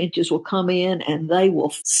goldfinches will come in and they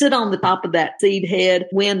will sit on the top of that seed head.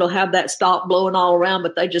 Wind will have that stalk blowing all around,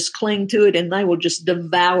 but they just cling to it and they will just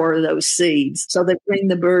devour those seeds. So they bring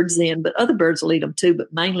the birds in, but other birds will eat them too,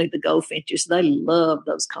 but mainly the goldfinches. They love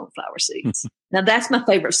those coneflower seeds. Now that's my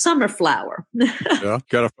favorite summer flower. Yeah.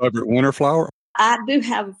 Got a favorite winter flower? I do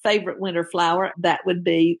have a favorite winter flower. That would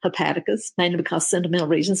be hepaticas, mainly because sentimental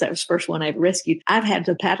reasons. That was the first one I ever rescued. I've had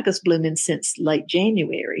hepaticas blooming since late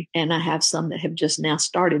January, and I have some that have just now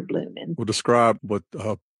started blooming. Well, describe what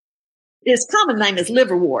its common name is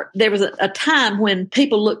liverwort. There was a time when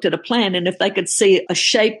people looked at a plant, and if they could see a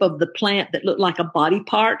shape of the plant that looked like a body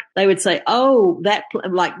part, they would say, oh, that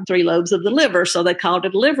like 3 lobes of the liver. So they called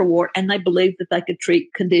it a liverwort, and they believed that they could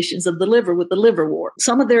treat conditions of the liver with the liverwort.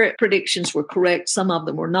 Some of their predictions were correct. Some of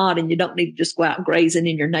them were not, and you don't need to just go out grazing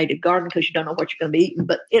in your native garden because you don't know what you're going to be eating.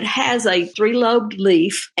 But it has a 3-lobed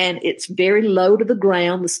leaf, and it's very low to the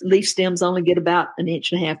ground. The leaf stems only get about 1.5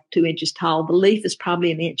 inches, 2 inches tall. The leaf is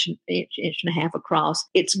probably an inch and a half across.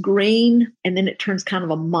 It's green, and then it turns kind of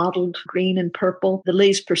a mottled green and purple. The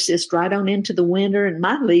leaves persist right on into the winter, and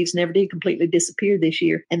my leaves never did completely disappear this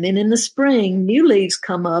year. And then in the spring, new leaves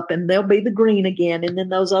come up, and they'll be the green again, and then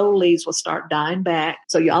those old leaves will start dying back.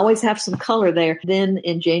 So you always have some color there. Then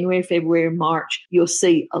in January, February, March, you'll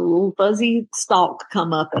see a little fuzzy stalk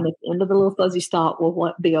come up, and at the end of the little fuzzy stalk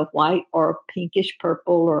will be a white or a pinkish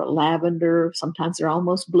purple or a lavender. Sometimes they're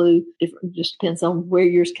almost blue. Different, just depends on where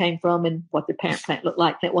yours came from and what the parent plant looked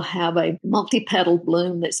like. That will have a multi-petaled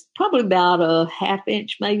bloom that's probably about a 1/2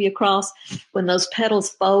 inch maybe across. When those petals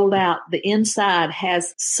fold out, the inside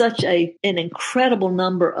has such an incredible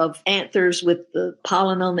number of anthers with the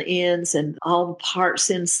pollen on the ends and all the parts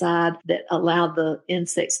inside that allow the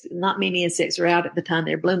insects. Not many insects are out at the time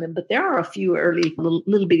they're blooming, but there are a few early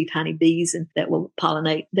little bitty tiny bees that will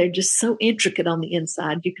pollinate. They're just so intricate on the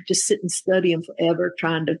inside. You could just sit and study them forever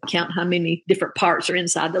trying to count how many different parts are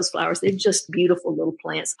inside those flowers. They're just beautiful little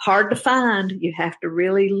plants. Hard to find. You have to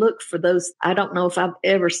really look for those. I don't know if I've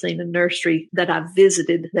ever seen a nursery that I've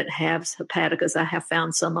visited that has hepaticas. I have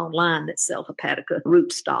found some online that sell hepatica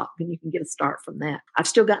rootstock, and you can get a start from that. I've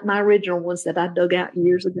still got my original ones that I dug out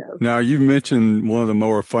years ago. Now, you mentioned one of the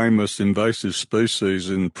more famous invasive species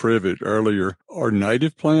in privet earlier. Are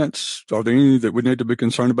native plants, are there any that we need to be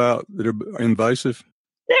concerned about that are invasive?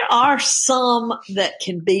 There are some that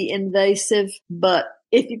can be invasive, but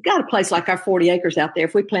if you've got a place like our 40 acres out there,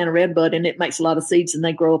 if we plant a redbud and it makes a lot of seeds and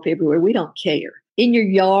they grow up everywhere, we don't care. In your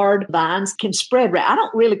yard, vines can spread. I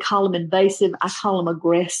don't really call them invasive. I call them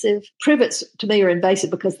aggressive. Privets, to me, are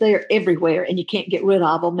invasive because they are everywhere and you can't get rid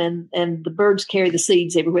of them. And the birds carry the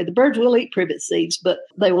seeds everywhere. The birds will eat privet seeds, but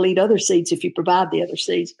they will eat other seeds if you provide the other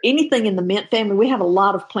seeds. Anything in the mint family, we have a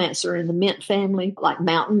lot of plants that are in the mint family, like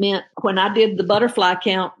mountain mint. When I did the butterfly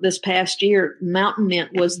count this past year, mountain mint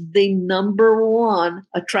was the #1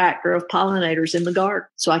 attractor of pollinators in the garden.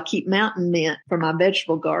 So I keep mountain mint for my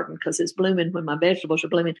vegetable garden because it's blooming when my vegetables are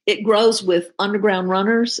blooming. It grows with underground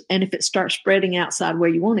runners, and if it starts spreading outside where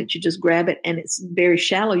you want it, you just grab it, and it's very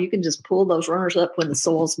shallow. You can just pull those runners up when the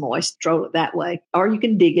soil's moist, throw it that way, or you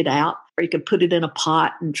can dig it out. Or you could put it in a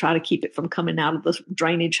pot and try to keep it from coming out of the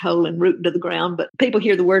drainage hole and rooting to the ground. But people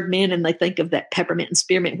hear the word mint and they think of that peppermint and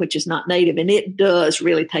spearmint, which is not native, and it does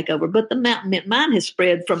really take over. But the mountain mint, mine has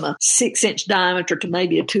spread from a 6-inch diameter to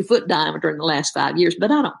maybe a 2-foot diameter in the last 5 years.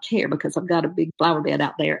 But I don't care because I've got a big flower bed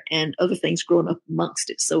out there and other things growing up amongst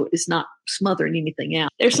it. So it's not smothering anything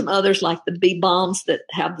out. There's some others like the bee balms that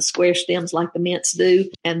have the square stems like the mints do,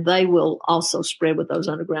 and they will also spread with those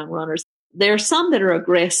underground runners. There are some that are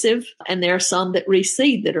aggressive, and there are some that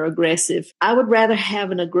reseed that are aggressive. I would rather have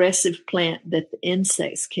an aggressive plant that the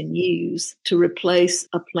insects can use to replace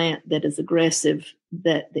a plant that is aggressive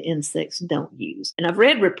that the insects don't use. And I've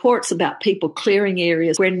read reports about people clearing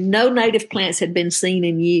areas where no native plants had been seen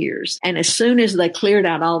in years. And as soon as they cleared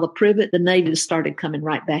out all the privet, the natives started coming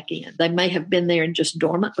right back in. They may have been there and just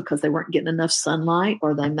dormant because they weren't getting enough sunlight,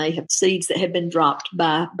 or they may have seeds that had been dropped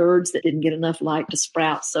by birds that didn't get enough light to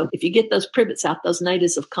sprout. So if you get those privets out, those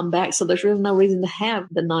natives have come back. So there's really no reason to have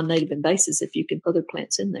the non-native invasives if you can put other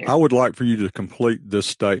plants in there. I would like for you to complete this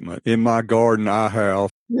statement. In my garden, I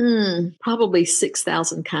have probably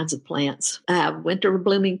 6,000 kinds of plants. I have winter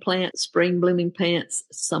blooming plants, spring blooming plants,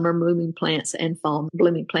 summer blooming plants, and fall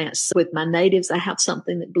blooming plants. With my natives, I have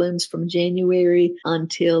something that blooms from January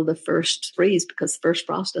until the first freeze, because the first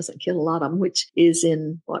frost doesn't kill a lot of them, which is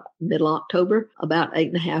in middle October, about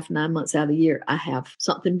 8.5, 9 months out of the year. I have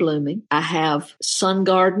something blooming. I have sun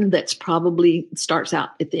garden that's probably starts out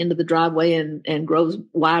at the end of the driveway and grows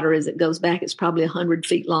wider as it goes back. It's probably 100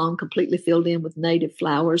 feet long, completely filled in with native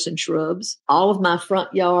flowers and shrubs. All of my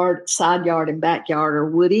front yard, side yard, and backyard are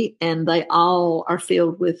woody, and they all are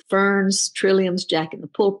filled with ferns, trilliums, jack in the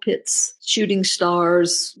pulpits, shooting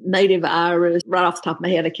stars, native iris. Right off the top of my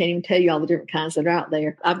head, I can't even tell you all the different kinds that are out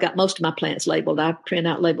there. I've got most of my plants labeled. I print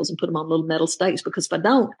out labels and put them on little metal stakes, because if I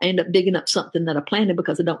don't, I end up digging up something that I planted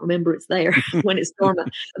because I don't remember it's there when it's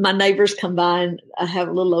dormant. My neighbors come by, and I have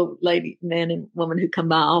a little old lady, man and woman who come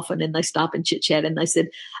by often, and they stop and chit chat, and they said,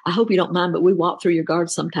 I hope you don't mind, but we walk through your garden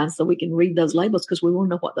sometimes so we can read those labels because we want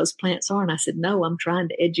to know what those plants are. And I said, no, I'm trying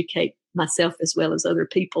to educate myself as well as other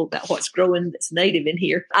people about what's growing that's native in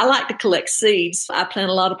here. I like to collect seeds. I plant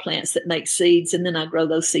a lot of plants that make seeds, and then I grow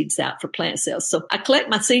those seeds out for plant sales. So I collect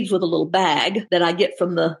my seeds with a little bag that I get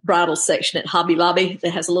from the bridal section at Hobby Lobby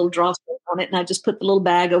that has a little drawstring on it, and I just put the little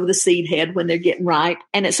bag over the seed head when they're getting ripe.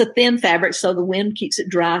 And it's a thin fabric, so the wind keeps it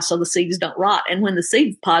dry so the seeds don't rot. And when the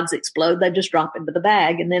seed pods explode, they just drop into the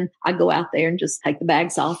bag, and then I go out there and just take the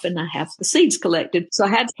bags off, and I have the seeds collected. So I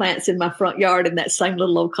had plants in my front yard, and that same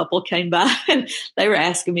little old couple came by, and they were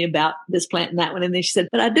asking me about this plant and that one. And then she said,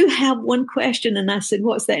 but I do have one question. And I said,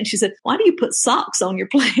 what's that? And she said, why do you put socks on your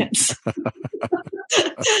plants?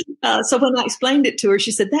 So when I explained it to her,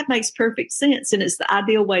 she said, that makes perfect sense. And it's the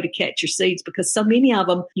ideal way to catch your seeds, because so many of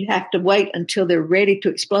them, you have to wait until they're ready to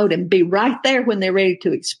explode and be right there when they're ready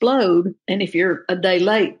to explode. And if you're a day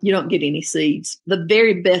late, you don't get any seeds. The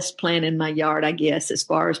very best plant in my yard, I guess, as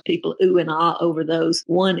far as people ooh and ah over those,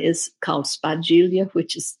 one is called Spigelia,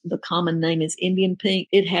 which is the common name is Indian pink.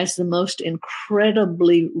 It has the most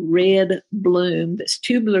incredibly red bloom that's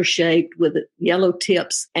tubular shaped with yellow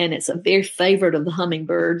tips, and it's a very favorite of the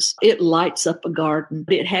hummingbirds. It lights up a garden.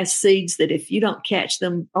 It has seeds that if you don't catch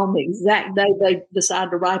them on the exact day they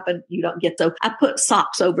decide to ripen, you don't get those. I put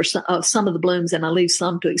socks over some of the blooms, and I leave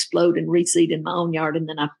some to explode and reseed in my own yard, and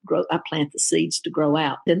then I plant the seeds to grow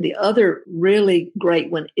out. Then the other really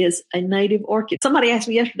great one is a native orchid. Somebody asked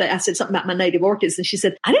me yesterday, I said something about my native orchids, and she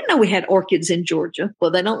said, I didn't know we had orchids in Georgia.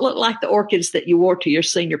 Well, they don't look like the orchids that you wore to your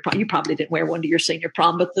senior prom. You probably didn't wear one to your senior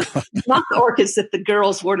prom, but not the orchids that the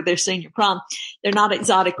girls wore to their senior prom. They're not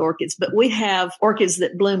exotic orchids, but we have orchids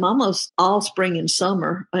that bloom almost all spring and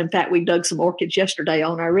summer. In fact, we dug some orchids yesterday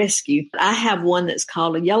on our rescue. I have one that's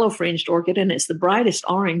called a yellow fringed orchid, and it's the brightest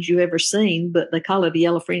orange you've ever seen, but they call it a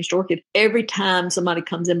yellow fringed orchid. Every time somebody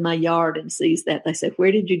comes in my yard and sees that, they say,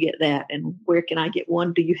 where did you get that? And where can I get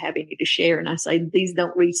one? Do you have any to share? And I say, these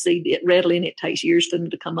don't reseed it readily, and it takes years for them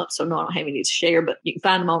to come up, so no, I don't have any to share, but you can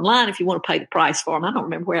find them online if you want to pay the price for them. I don't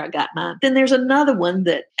remember where I got mine. Then there's another one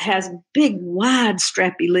that has big, wide,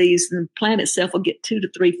 strappy leaves, and the plant itself will get 2 to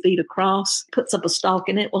 3 feet across, puts up a stalk,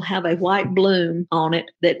 and it will have a white bloom on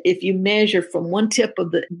it that if you measure from one tip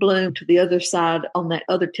of the bloom to the other side on that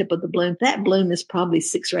other tip of the bloom, that bloom is probably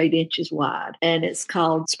 6 or 8 inches wide. And it's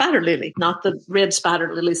called spider lily, not the red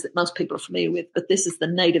spider lilies that most people are familiar with, but this is the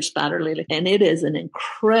native spider lily. And it is an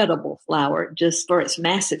incredible flower just for its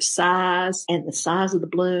massive size and the size of the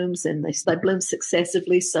blooms. And they bloom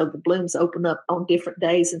successively, so the blooms open up on different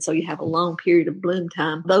days. And so you have a long period of bloom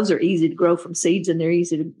time. Those are easy to grow from seeds, and they're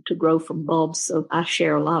easy to grow from bulbs. So I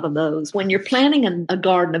share a lot of those. When you're planting a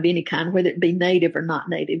garden of any kind, whether it be native or not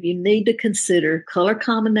native, you need to consider color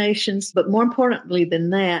combinations. But more importantly than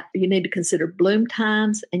that, you need to consider bloom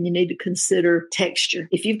times, and you need to consider texture.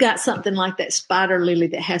 If you've got something like that spider lily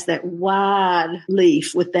that has that wide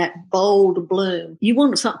leaf with that bold bloom, you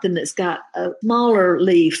want something that's got a smaller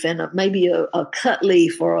leaf and maybe a cut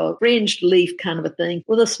leaf or a fringed leaf kind of a thing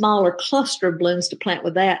with a smaller cluster of blooms to plant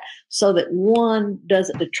with that, so that one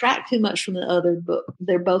doesn't detract too much from the other, but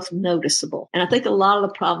they're both noticeable. And I think a lot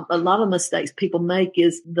of mistakes people make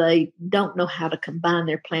is they don't know how to combine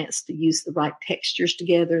their plants to use the right textures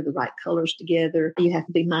together, the right colors together. You have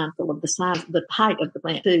to be mindful of the size, the height of the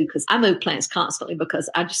plant too, because I move plants constantly because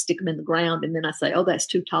I just stick them in the ground and then I say, oh, that's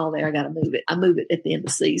too tall there, I got to move it. I move it at the end of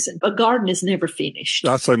the season. A garden is never finished.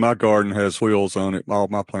 I say my garden has wheels on it. All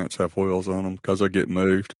my plants have wheels on them because they get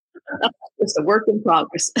moved. It's a work in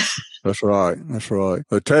progress. That's right. That's right.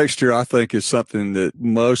 The texture, I think, is something that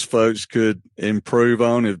most folks could improve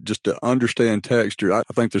on, if just to understand texture. I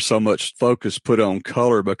think there's so much focus put on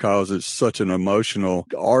color because it's such an emotional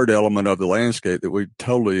art element of the landscape that we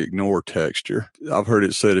totally ignore texture. I've heard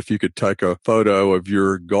it said if you could take a photo of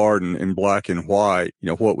your garden in black and white,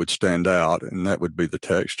 what would stand out? And that would be the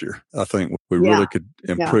texture. I think we really could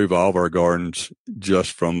improve all of our gardens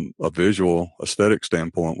just from a visual aesthetic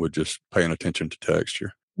standpoint with just paying attention to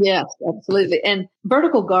texture. Yes, absolutely. And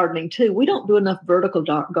vertical gardening too. We don't do enough vertical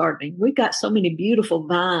gardening. We've got so many beautiful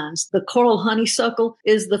vines. The coral honeysuckle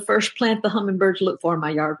is the first plant the hummingbirds look for in my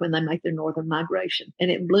yard when they make their northern migration. And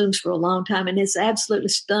it blooms for a long time. And it's absolutely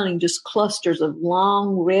stunning. Just clusters of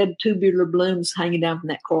long red tubular blooms hanging down from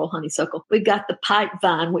that coral honeysuckle. We've got the pipe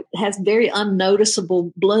vine, which has very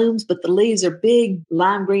unnoticeable blooms, but the leaves are big,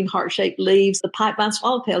 lime green, heart-shaped leaves. The pipe vine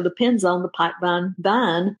swallowtail depends on the pipe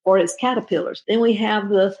vine or its caterpillars. Then we have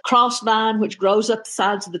the cross vine, which grows up the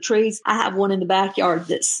sides of the trees. I have one in the backyard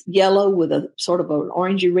that's yellow with a sort of an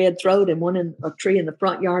orangey red throat, and one in a tree in the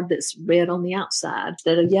front yard that's red on the outside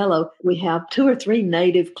instead of yellow. We have 2 or 3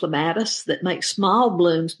 native clematis that make small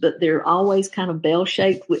blooms, but they're always kind of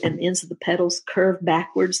bell-shaped and ends of the petals curve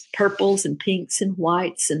backwards, purples and pinks and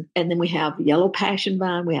whites. And then we have yellow passion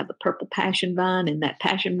vine. We have the purple passion vine, and that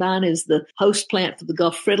passion vine is the host plant for the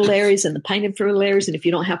Gulf fritillaries and the painted fritillaries. And if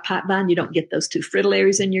you don't have pipe vine, you don't get those 2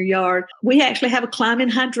 fritillaries in your yard. We actually have a climbing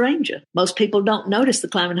hydrangea. Most people don't notice the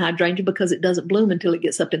climbing hydrangea because it doesn't bloom until it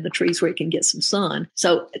gets up in the trees where it can get some sun.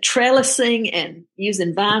 So trellising and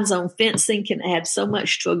using vines on fencing can add so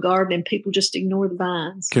much to a garden, and people just ignore the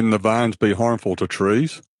vines. Can the vines be harmful to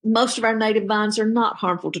trees? Most of our native vines are not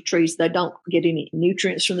harmful to trees. They don't get any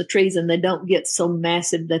nutrients from the trees, and they don't get so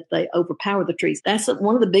massive that they overpower the trees. That's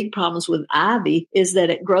one of the big problems with ivy, is that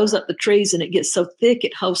it grows up the trees and it gets so thick,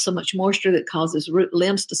 it holds so much moisture that causes root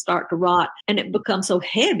limbs to start to rot, and it becomes so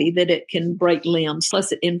heavy that it can break limbs.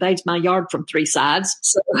 Plus, it invades my yard from 3 sides.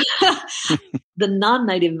 So the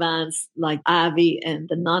non-native vines like ivy and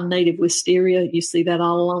the non-native wisteria, you see that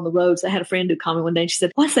all along the roads. I had a friend who called me one day and she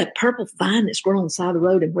said, "What's that purple vine that's growing on the side of the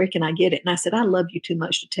road, and where can I get it?" And I said, "I love you too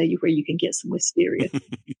much to tell you where you can get some wisteria."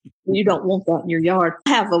 You don't want that in your yard.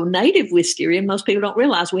 I have a native wisteria. Most people don't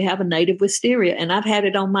realize we have a native wisteria, and I've had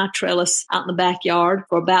it on my trellis out in the backyard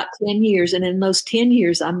for about 10 years. And in those 10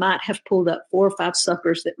 years, I might have pulled up 4 or 5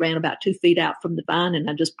 suckers that ran about 2 feet out from the vine, and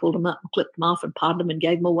I just pulled them up and clipped them off and potted them and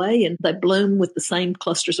gave them away. And they bloom with the same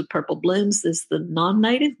clusters of purple blooms as the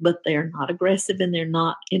non-native, but they're not aggressive and they're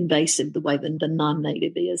not invasive the way the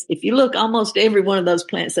non-native is. If you look, almost every one of those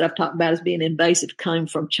plants that I've talked about as being invasive came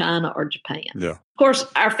from China or Japan. Yeah. Of course,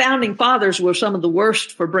 our founding fathers were some of the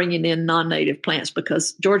worst for bringing in non-native plants,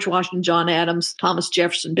 because George Washington, John Adams, Thomas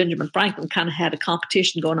Jefferson, Benjamin Franklin kind of had a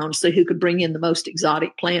competition going on to see who could bring in the most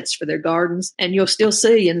exotic plants for their gardens. And you'll still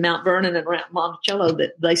see in Mount Vernon and around Monticello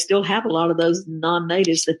that they still have a lot of those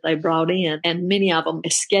non-natives that they brought in, and many of them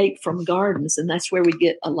escaped from gardens. And that's where we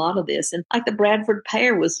get a lot of this. And like the Bradford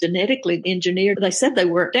pear was genetically engineered. They said they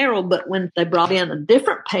weren't sterile, but when they brought in a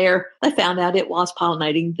different pear, they found out it was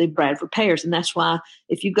pollinating the Bradford pears. And that's why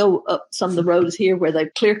if you go up some of the roads here where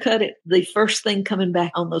they've clear cut it, the first thing coming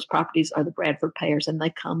back on those properties are the Bradford pears, and they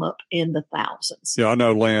come up in the thousands. Yeah, I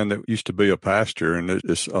know land that used to be a pasture, and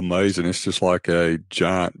it's amazing. It's just like a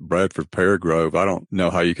giant Bradford pear grove. I don't know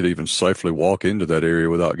how you could even safely walk into that area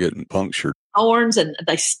without getting punctured. Thorns, and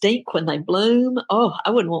they stink when they bloom. Oh, I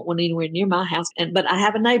wouldn't want one anywhere near my house. But I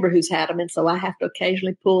have a neighbor who's had them, and so I have to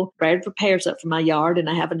occasionally pull Bradford pears up from my yard. And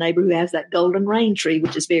I have a neighbor who has that golden rain tree,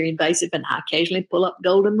 which is very invasive, and I occasionally pull up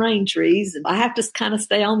golden rain trees. And I have to kind of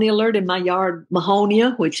stay on the alert in my yard.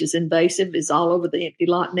 Mahonia, which is invasive, is all over the empty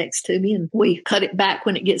lot next to me, and we cut it back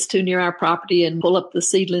when it gets too near our property and pull up the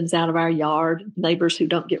seedlings out of our yard. Neighbors who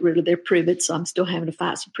don't get rid of their privet, so I'm still having to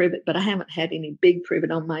fight some privet, but I haven't had any big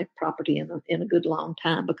privet on my property in a good long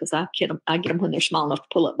time, because I get them when they're small enough to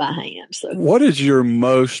pull up by hand. So, what is your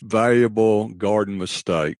most valuable garden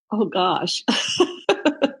mistake? Oh gosh.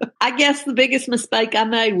 I guess the biggest mistake I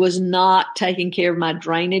made was not taking care of my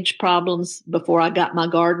drainage problems before I got my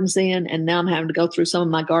gardens in. And now I'm having to go through some of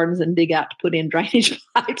my gardens and dig out to put in drainage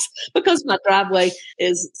pipes because my driveway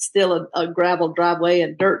is still a gravel driveway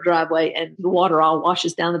and dirt driveway. And the water all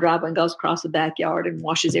washes down the driveway and goes across the backyard and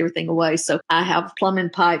washes everything away. So I have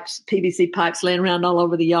plumbing pipes, PVC pipes laying around all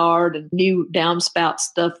over the yard and new downspout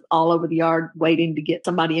stuff all over the yard waiting to get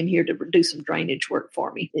somebody in here to do some drainage work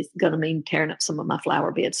for me. It's going to mean tearing up some of my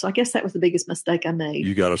flower beds. So I guess that was the biggest mistake I made.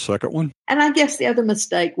 You got a second one? And I guess the other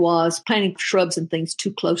mistake was planting shrubs and things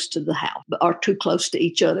too close to the house or too close to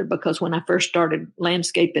each other. Because when I first started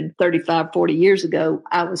landscaping 35, 40 years ago,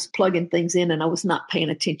 I was plugging things in and I was not paying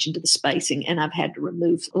attention to the spacing. And I've had to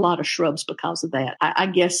remove a lot of shrubs because of that. I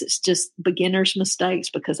guess it's just beginner's mistakes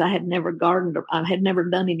because I had never gardened or I had never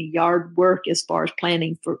done any yard work as far as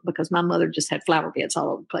planting because my mother just had flower beds all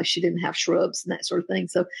over the place. She didn't have shrubs and that sort of thing.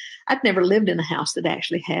 So I'd never lived in a house that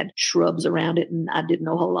actually had shrubs around it, and I didn't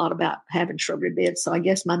know a whole lot about having shrubbery beds. So I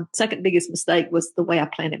guess my second biggest mistake was the way I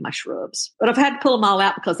planted my shrubs. But I've had to pull them all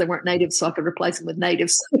out because they weren't natives, so I could replace them with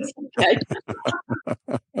natives. Okay.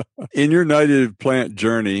 In your native plant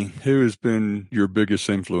journey, who has been your biggest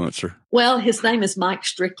influencer? Well, his name is Mike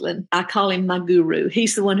Strickland. I call him my guru.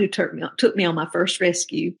 He's the one who took me on my first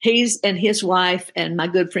rescue. He's and his wife and my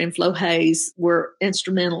good friend Flo Hayes were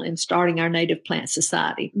instrumental in starting our Native Plant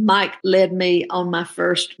Society. Mike led me on my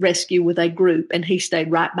first rescue with a group, and he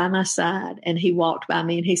stayed right by my side, and he walked by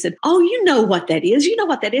me and he said, "Oh, you know what that is. You know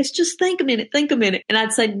what that is. Just think a minute. And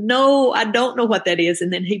I'd say, "No, I don't know what that is."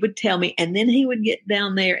 And then he would tell me, and then he would get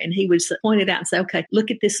down there and he would point it out and say, "Okay,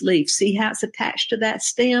 look at this leaf. See how it's attached to that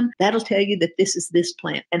stem? That'll tell you that this is this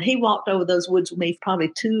plant." And he walked over those woods with me for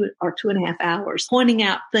probably 2 or 2.5 hours, pointing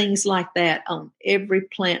out things like that on every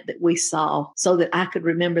plant that we saw so that I could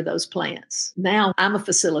remember those plants. Now I'm a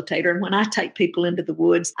facilitator, and when I take people into the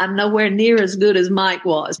woods, I'm nowhere near as good as Mike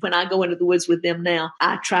was. When I go into the woods with them now,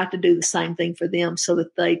 I try to do the same thing for them so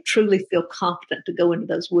that they truly feel confident to go into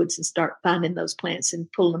those woods and start finding those plants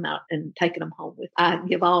and pulling them out and taking them home with. I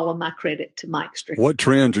give all of my credit to Mike Strickland. What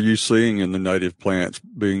trends are you seeing in the native plants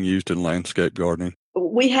being used in landscape gardening?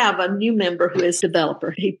 We have a new member who is a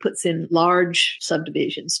developer. He puts in large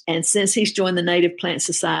subdivisions. And since he's joined the Native Plant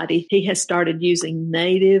Society, he has started using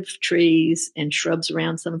native trees and shrubs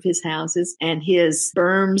around some of his houses. And his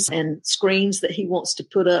berms and screens that he wants to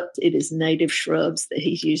put up, it is native shrubs that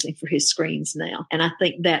he's using for his screens now. And I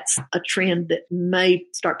think that's a trend that may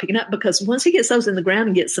start picking up because once he gets those in the ground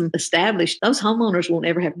and gets them established, those homeowners won't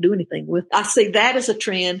ever have to do anything with it. I see that as a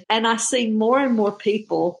trend. And I see more and more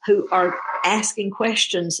people who are asking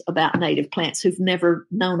questions about native plants who've never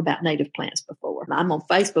known about native plants before. I'm on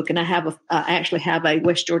Facebook, and I actually have a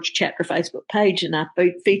West Georgia chapter Facebook page, and I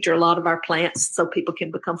feature a lot of our plants so people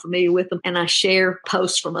can become familiar with them. And I share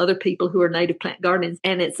posts from other people who are native plant gardeners,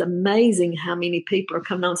 and it's amazing how many people are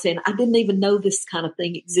coming on saying, "I didn't even know this kind of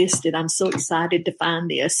thing existed. I'm so excited to find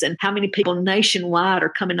this." And how many people nationwide are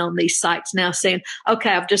coming on these sites now saying, "Okay,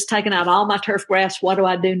 I've just taken out all my turf grass. What do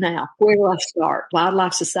I do now? Where do I start?"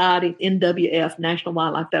 Wildlife Society, NWF, National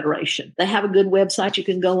Wildlife Federation. They have a good website you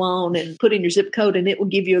can go on and put in your zip code, and it will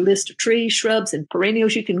give you a list of trees, shrubs, and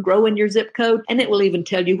perennials you can grow in your zip code, and it will even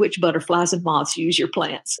tell you which butterflies and moths use your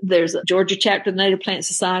plants. There's a Georgia chapter of the Native Plant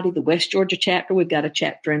Society, the West Georgia chapter. We've got a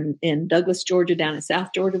chapter in Douglas, Georgia, down in South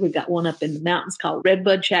Georgia. We've got one up in the mountains called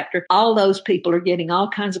Redbud chapter. All those people are getting all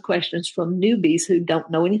kinds of questions from newbies who don't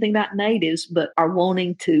know anything about natives but are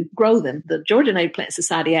wanting to grow them. The Georgia Native Plant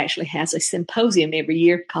Society actually has a symposium every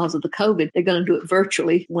year because of the COVID. They're going to do it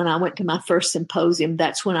virtually. When I went to my first symposium,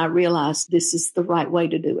 that's when I realized this is the right way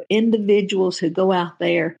to do it. Individuals who go out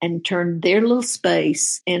there and turn their little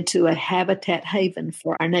space into a habitat haven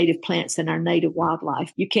for our native plants and our native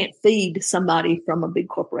wildlife. You can't feed somebody from a big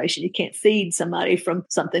corporation. You can't feed somebody from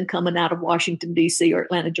something coming out of Washington, D.C. or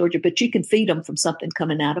Atlanta, Georgia, but you can feed them from something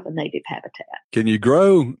coming out of a native habitat. Can you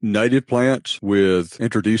grow native plants with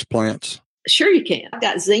introduced plants? Sure you can. I've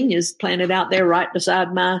got zinnias planted out there right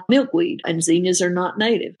beside my milkweed, and zinnias are not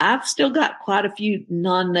native. I've still got quite a few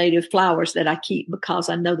non-native flowers that I keep because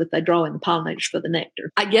I know that they draw in the pollinators for the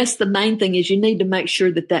nectar. I guess the main thing is you need to make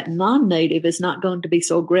sure that that non-native is not going to be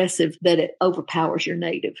so aggressive that it overpowers your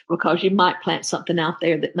native, because you might plant something out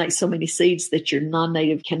there that makes so many seeds that your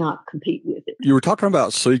non-native cannot compete with it. You were talking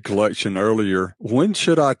about seed collection earlier. When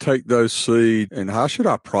should I take those seeds, and how should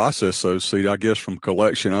I process those seeds, I guess, from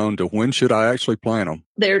collection on to when should I actually plant them?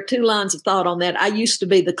 there are two lines of thought on that. I used to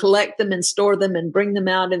be the collect them and store them and bring them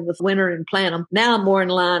out in the winter and plant them. Now I'm more in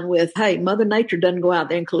line with, hey, Mother Nature doesn't go out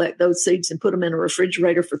there and collect those seeds and put them in a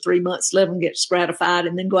refrigerator for 3 months, let them get stratified,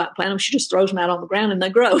 and then go out and plant them. She just throws them out on the ground and they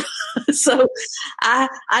grow. So I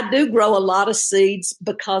do grow a lot of seeds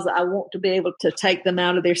because I want to be able to take them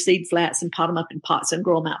out of their seed flats and pot them up in pots and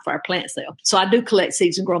grow them out for our plant sale. So I do collect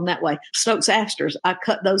seeds and grow them that way. Stokes asters, I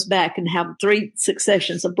cut those back and have 3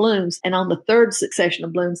 successions of blooms. And on the 3rd succession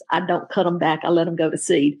of blooms, I don't cut them back. I let them go to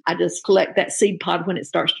seed. I just collect that seed pod when it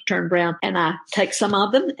starts to turn brown, and I take some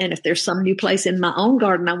of them. And if there's some new place in my own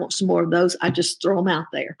garden, I want some more of those, I just throw them out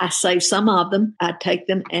there. I save some of them. I take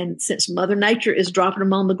them, and since Mother Nature is dropping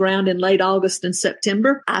them on the ground in late August and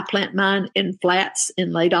September, I plant mine in flats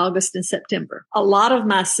in late August and September. A lot of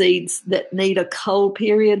my seeds that need a cold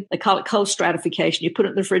period, they call it cold stratification. You put it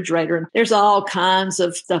in the refrigerator, and there's all kinds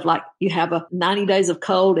of stuff, like you have a 90 days of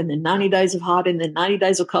cold and then 90 days of hot and then 90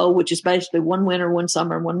 days of cold, which is basically 1 winter, 1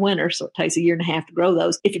 summer, and 1 winter. So it takes a year and a half to grow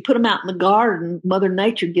those. If you put them out in the garden, Mother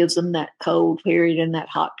Nature gives them that cold period and that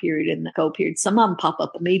hot period and that cold period. Some of them pop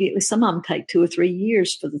up immediately. Some of them take 2 or 3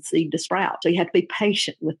 years for the seed to sprout. So you have to be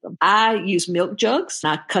patient with them. I use milk jugs.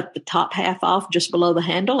 I cut the top half off just below the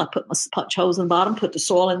handle. I put my punch holes in the bottom, put the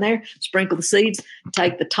soil in there, sprinkle the seeds,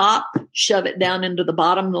 take the top, shove it down into the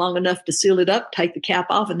bottom long enough to seal it up, take the cap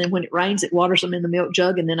off, and then when it rains, it waters them in the milk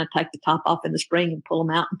jug, and then I take the top off in the spring and pull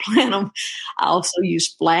them out and plant them. I also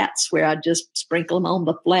use flats where I just sprinkle them on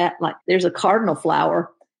the flat. Like there's a cardinal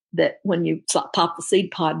flower that when you pop the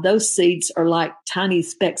seed pod, those seeds are like tiny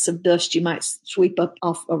specks of dust you might sweep up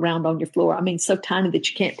off around on your floor. I mean, so tiny that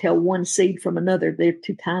you can't tell one seed from another. They're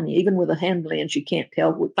too tiny. Even with a hand lens, you can't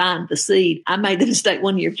find the seed. I made the mistake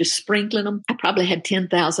one year of just sprinkling them. I probably had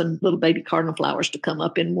 10,000 little baby cardinal flowers to come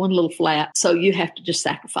up in one little flat. So you have to just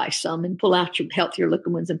sacrifice some and pull out your healthier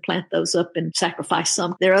looking ones and plant those up and sacrifice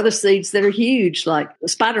some. There are other seeds that are huge, like the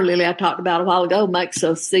spider lily I talked about a while ago makes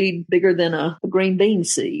a seed bigger than a green bean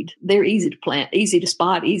seed. They're easy to plant, easy to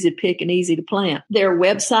spot, easy to pick, and easy to plant. There are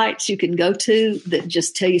websites you can go to that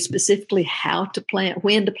just tell you specifically how to plant,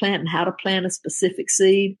 when to plant, and how to plant a specific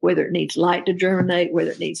seed, whether it needs light to germinate, whether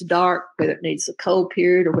it needs dark, whether it needs a cold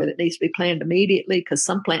period, or whether it needs to be planted immediately. Because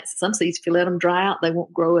some seeds, if you let them dry out, they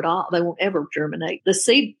won't grow at all. They won't ever germinate. The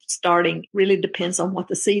seed starting really depends on what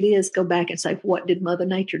the seed is. Go back and say, what did Mother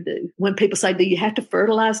Nature do? When people say, do you have to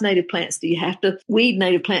fertilize native plants? Do you have to weed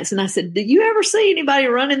native plants? And I said, do you ever see anybody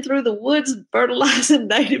running through the woods and fertilizing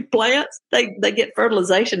native plants? They get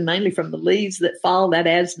fertilization mainly from the leaves that fall. That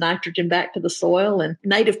adds nitrogen back to the soil. And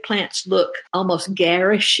native plants look almost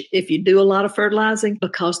garish if you do a lot of fertilizing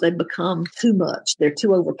because they become too much. They're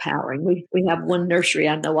too overpowering. We have one nursery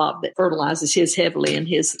I know of that fertilizes his heavily, and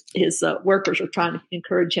his workers are trying to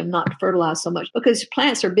encourage him not to fertilize so much because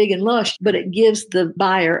plants are big and lush, but it gives the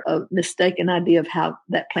buyer a mistaken idea of how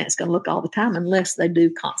that plant's going to look all the time unless they do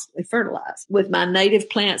constantly fertilize. With my native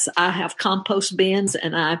plants, I have compost bins,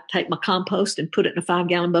 and I take my compost and put it in a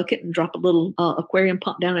 5-gallon bucket and drop a little aquarium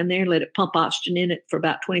pump down in there and let it pump oxygen in it for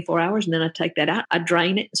about 24 hours. And then I take that out. I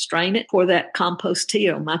drain it, strain it, pour that compost tea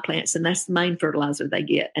on my plants, and that's the main fertilizer they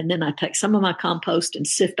get. And then I take some of my compost and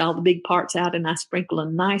sift all the big parts out, and I sprinkle a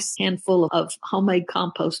nice handful of homemade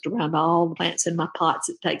compost around all the plants in my pots.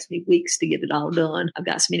 It takes me weeks to get it all done. I've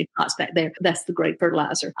got so many pots back there. That's the great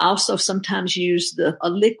fertilizer. I also sometimes use a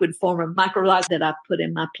liquid form of microlizer that I put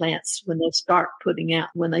in my plants when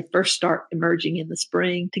they first start emerging in the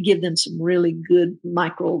spring, to give them some really good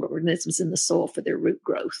microorganisms in the soil for their root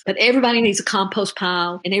growth. But everybody needs a compost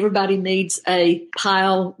pile, and everybody needs a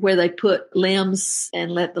pile where they put limbs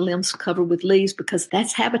and let the limbs cover with leaves, because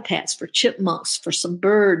that's habitats for chipmunks, for some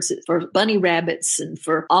birds, for bunny rabbits, and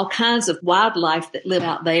for all kinds of wildlife that live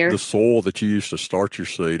out there. The soil that you use to start your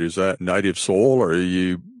seed, is that native soil, or are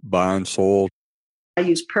you buying soil? I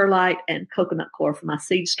use perlite and coconut coir for my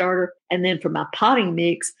seed starter. And then for my potting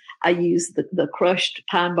mix, I use the crushed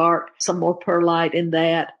pine bark, some more perlite in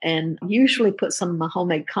that, and usually put some of my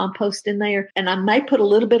homemade compost in there. And I may put a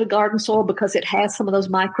little bit of garden soil because it has some of those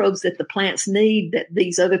microbes that the plants need that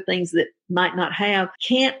these other things that might not have.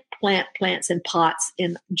 Can't plant plants in pots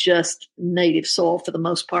in just native soil for the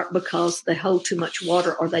most part because they hold too much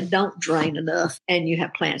water or they don't drain enough, and you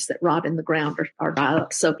have plants that rot in the ground or die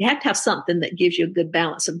up. So you have to have something that gives you a good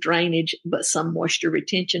balance of drainage but some moisture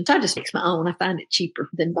retention. So I just mix my own. I find it cheaper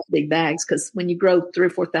than big bags because when you grow 3,000 or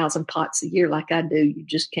 4,000 pots a year like I do, you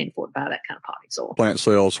just can't afford to buy that kind of potting soil. Plant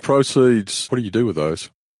sales proceeds, what do you do with those?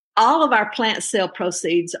 All of our plant sale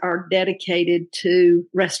proceeds are dedicated to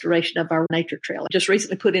restoration of our nature trail. I just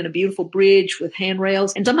recently put in a beautiful bridge with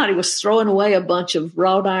handrails, and somebody was throwing away a bunch of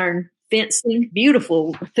wrought iron fencing,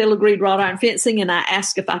 beautiful filigreed wrought iron fencing, and I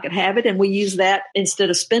asked if I could have it, and we use that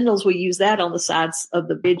instead of spindles. We use that on the sides of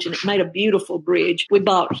the bridge, and it made a beautiful bridge. We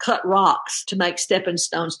bought cut rocks to make stepping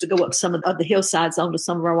stones to go up some of the hillsides onto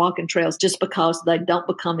some of our walking trails, just because they don't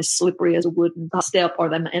become as slippery as a wooden step,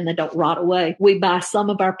 and they don't rot away. We buy some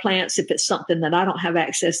of our plants if it's something that I don't have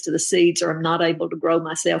access to the seeds or I'm not able to grow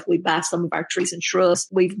myself. We buy some of our trees and shrubs.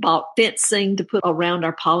 We've bought fencing to put around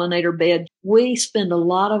our pollinator bed. We spend a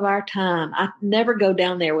lot of our time. I never go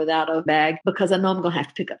down there without a bag because I know I'm going to have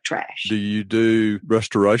to pick up trash. Do you do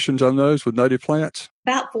restorations on those with native plants?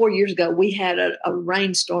 About 4 years ago, we had a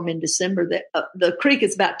rainstorm in December that the creek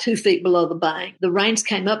is about 2 feet below the bank. The rains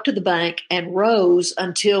came up to the bank and rose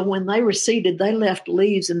until when they receded, they left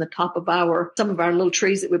leaves in the top of some of our little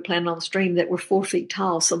trees that we planted on the stream that were 4 feet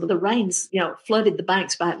tall. So the rains, flooded the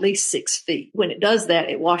banks by at least 6 feet. When it does that,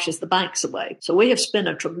 it washes the banks away. So we have spent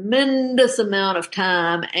a tremendous amount of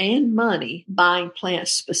time and money buying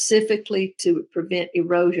plants specifically to prevent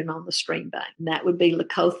erosion on the stream bank. And that would be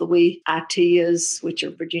Leucothoe, Iteas, which are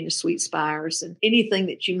Virginia sweet spires, and anything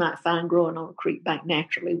that you might find growing on a creek bank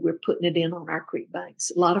naturally, we're putting it in on our creek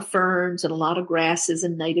banks. A lot of ferns and a lot of grasses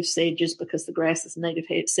and native sedges, because the grasses and native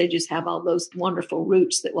sedges have all those wonderful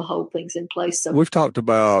roots that will hold things in place. So we've talked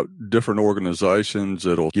about different organizations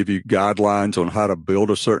that'll give you guidelines on how to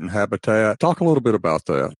build a certain habitat. Talk a little bit about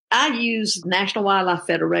that. I use National Wildlife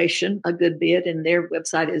Federation a good bit, and their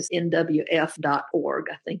website is nwf.org,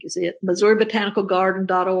 I think is it.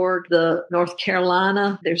 MissouriBotanicalGarden.org. The North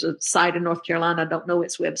Carolina, there's a site in North Carolina, I don't know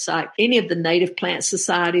its website. Any of the native plant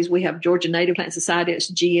societies, we have Georgia Native Plant Society,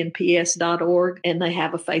 it's gnps.org, and they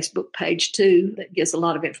have a Facebook page too that gives a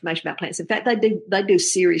lot of information about plants. In fact, they do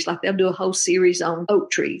series, like they'll do a whole series on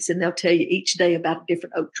oak trees, and they'll tell you each day about a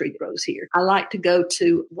different oak tree that grows here. I like to go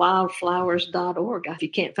to wildflowers.org. If you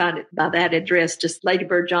can't find it by that address, just Lady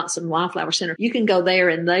Bird Johnson Wildflower Center. You can go there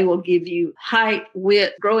and they will give you height,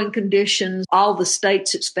 width, growing conditions, all the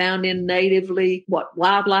states it's found in natively, what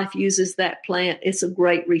wildlife uses that plant. It's a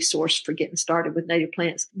great resource for getting started with native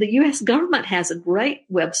plants. The U.S. government has a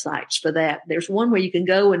great websites for that. There's one where you can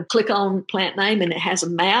go and click on plant name and it has a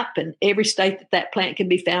map, and every state that plant can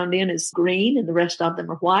be found in is green and the rest of them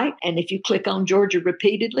are white. And if you click on Georgia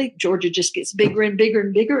repeatedly, Georgia just gets bigger and bigger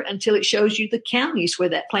and bigger until it shows you the counties where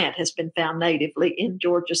that plant has been found natively in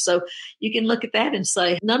Georgia. So you can look at that and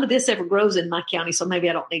say, none of this ever grows in my county, so maybe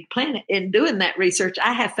I don't need to plant it. In doing that research,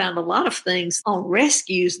 I have found a lot of things on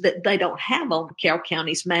rescues that they don't have on Carroll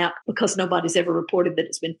County's map because nobody's ever reported that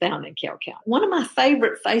it's been found in Carroll County. One of my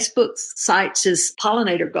favorite Facebook sites is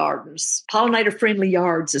Pollinator Gardens. Pollinator Friendly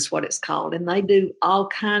Yards is what it's called. And they do all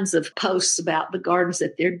kinds of posts about the gardens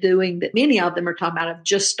that they're doing, that many of them are talking about, I've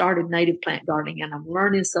just started native plant gardening and I'm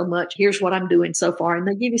learning so much. Here's what I'm doing so far. And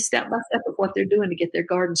they give you step by step of what they're doing to get their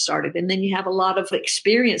garden started. And then you have a lot of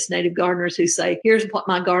experienced native gardeners who say, here's what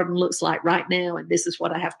my garden looks like right now, and this is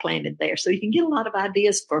what I have planted there. So you can get a lot of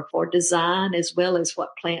ideas for design as well as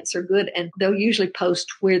what plants are good. And they'll usually post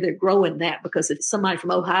where they're growing that, because if somebody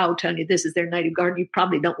from Ohio telling you this is their native garden, you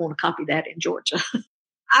probably don't want to copy that in Georgia.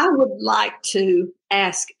 I would like to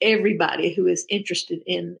ask everybody who is interested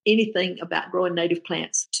in anything about growing native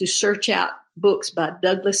plants to search out books by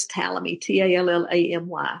Douglas Tallamy,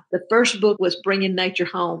 Tallamy. The first book was Bringing Nature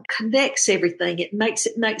Home. Connects everything. It makes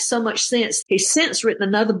so much sense. He's since written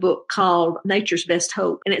another book called Nature's Best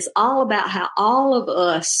Hope, and it's all about how all of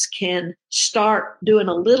us can start doing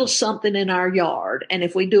a little something in our yard. And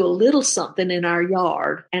if we do a little something in our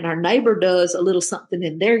yard, and our neighbor does a little something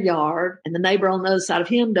in their yard, and the neighbor on the other side of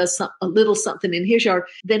him does a little something in his yard,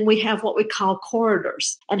 then we have what we call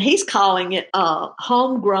corridors. And he's calling it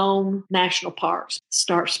homegrown national parks.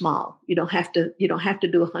 Start small. You don't have to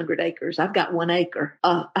do 100 acres. I've got 1 acre,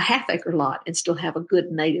 a half-acre lot, and still have a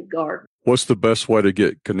good native garden. What's the best way to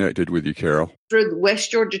get connected with you, Carol? Through the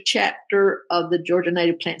West Georgia chapter of the Georgia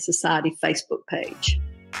Native Plant Society Facebook page.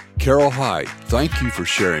 Carol Hite, thank you for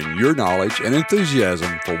sharing your knowledge and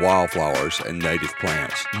enthusiasm for wildflowers and native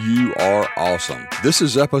plants. You are awesome. This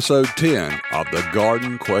is episode 10 of the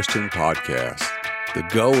Garden Question Podcast. The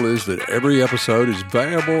goal is that every episode is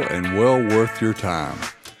valuable and well worth your time.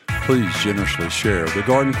 Please generously share the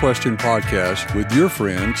Garden Question Podcast with your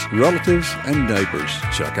friends, relatives, and neighbors.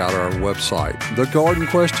 Check out our website,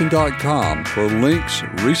 thegardenquestion.com, for links,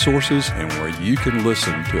 resources, and where you can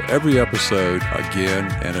listen to every episode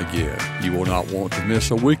again and again. You will not want to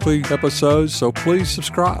miss a weekly episode, so please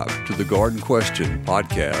subscribe to the Garden Question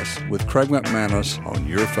Podcast with Craig McManus on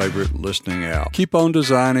your favorite listening app. Keep on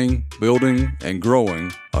designing, building, and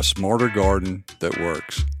growing a smarter garden that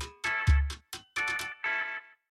works.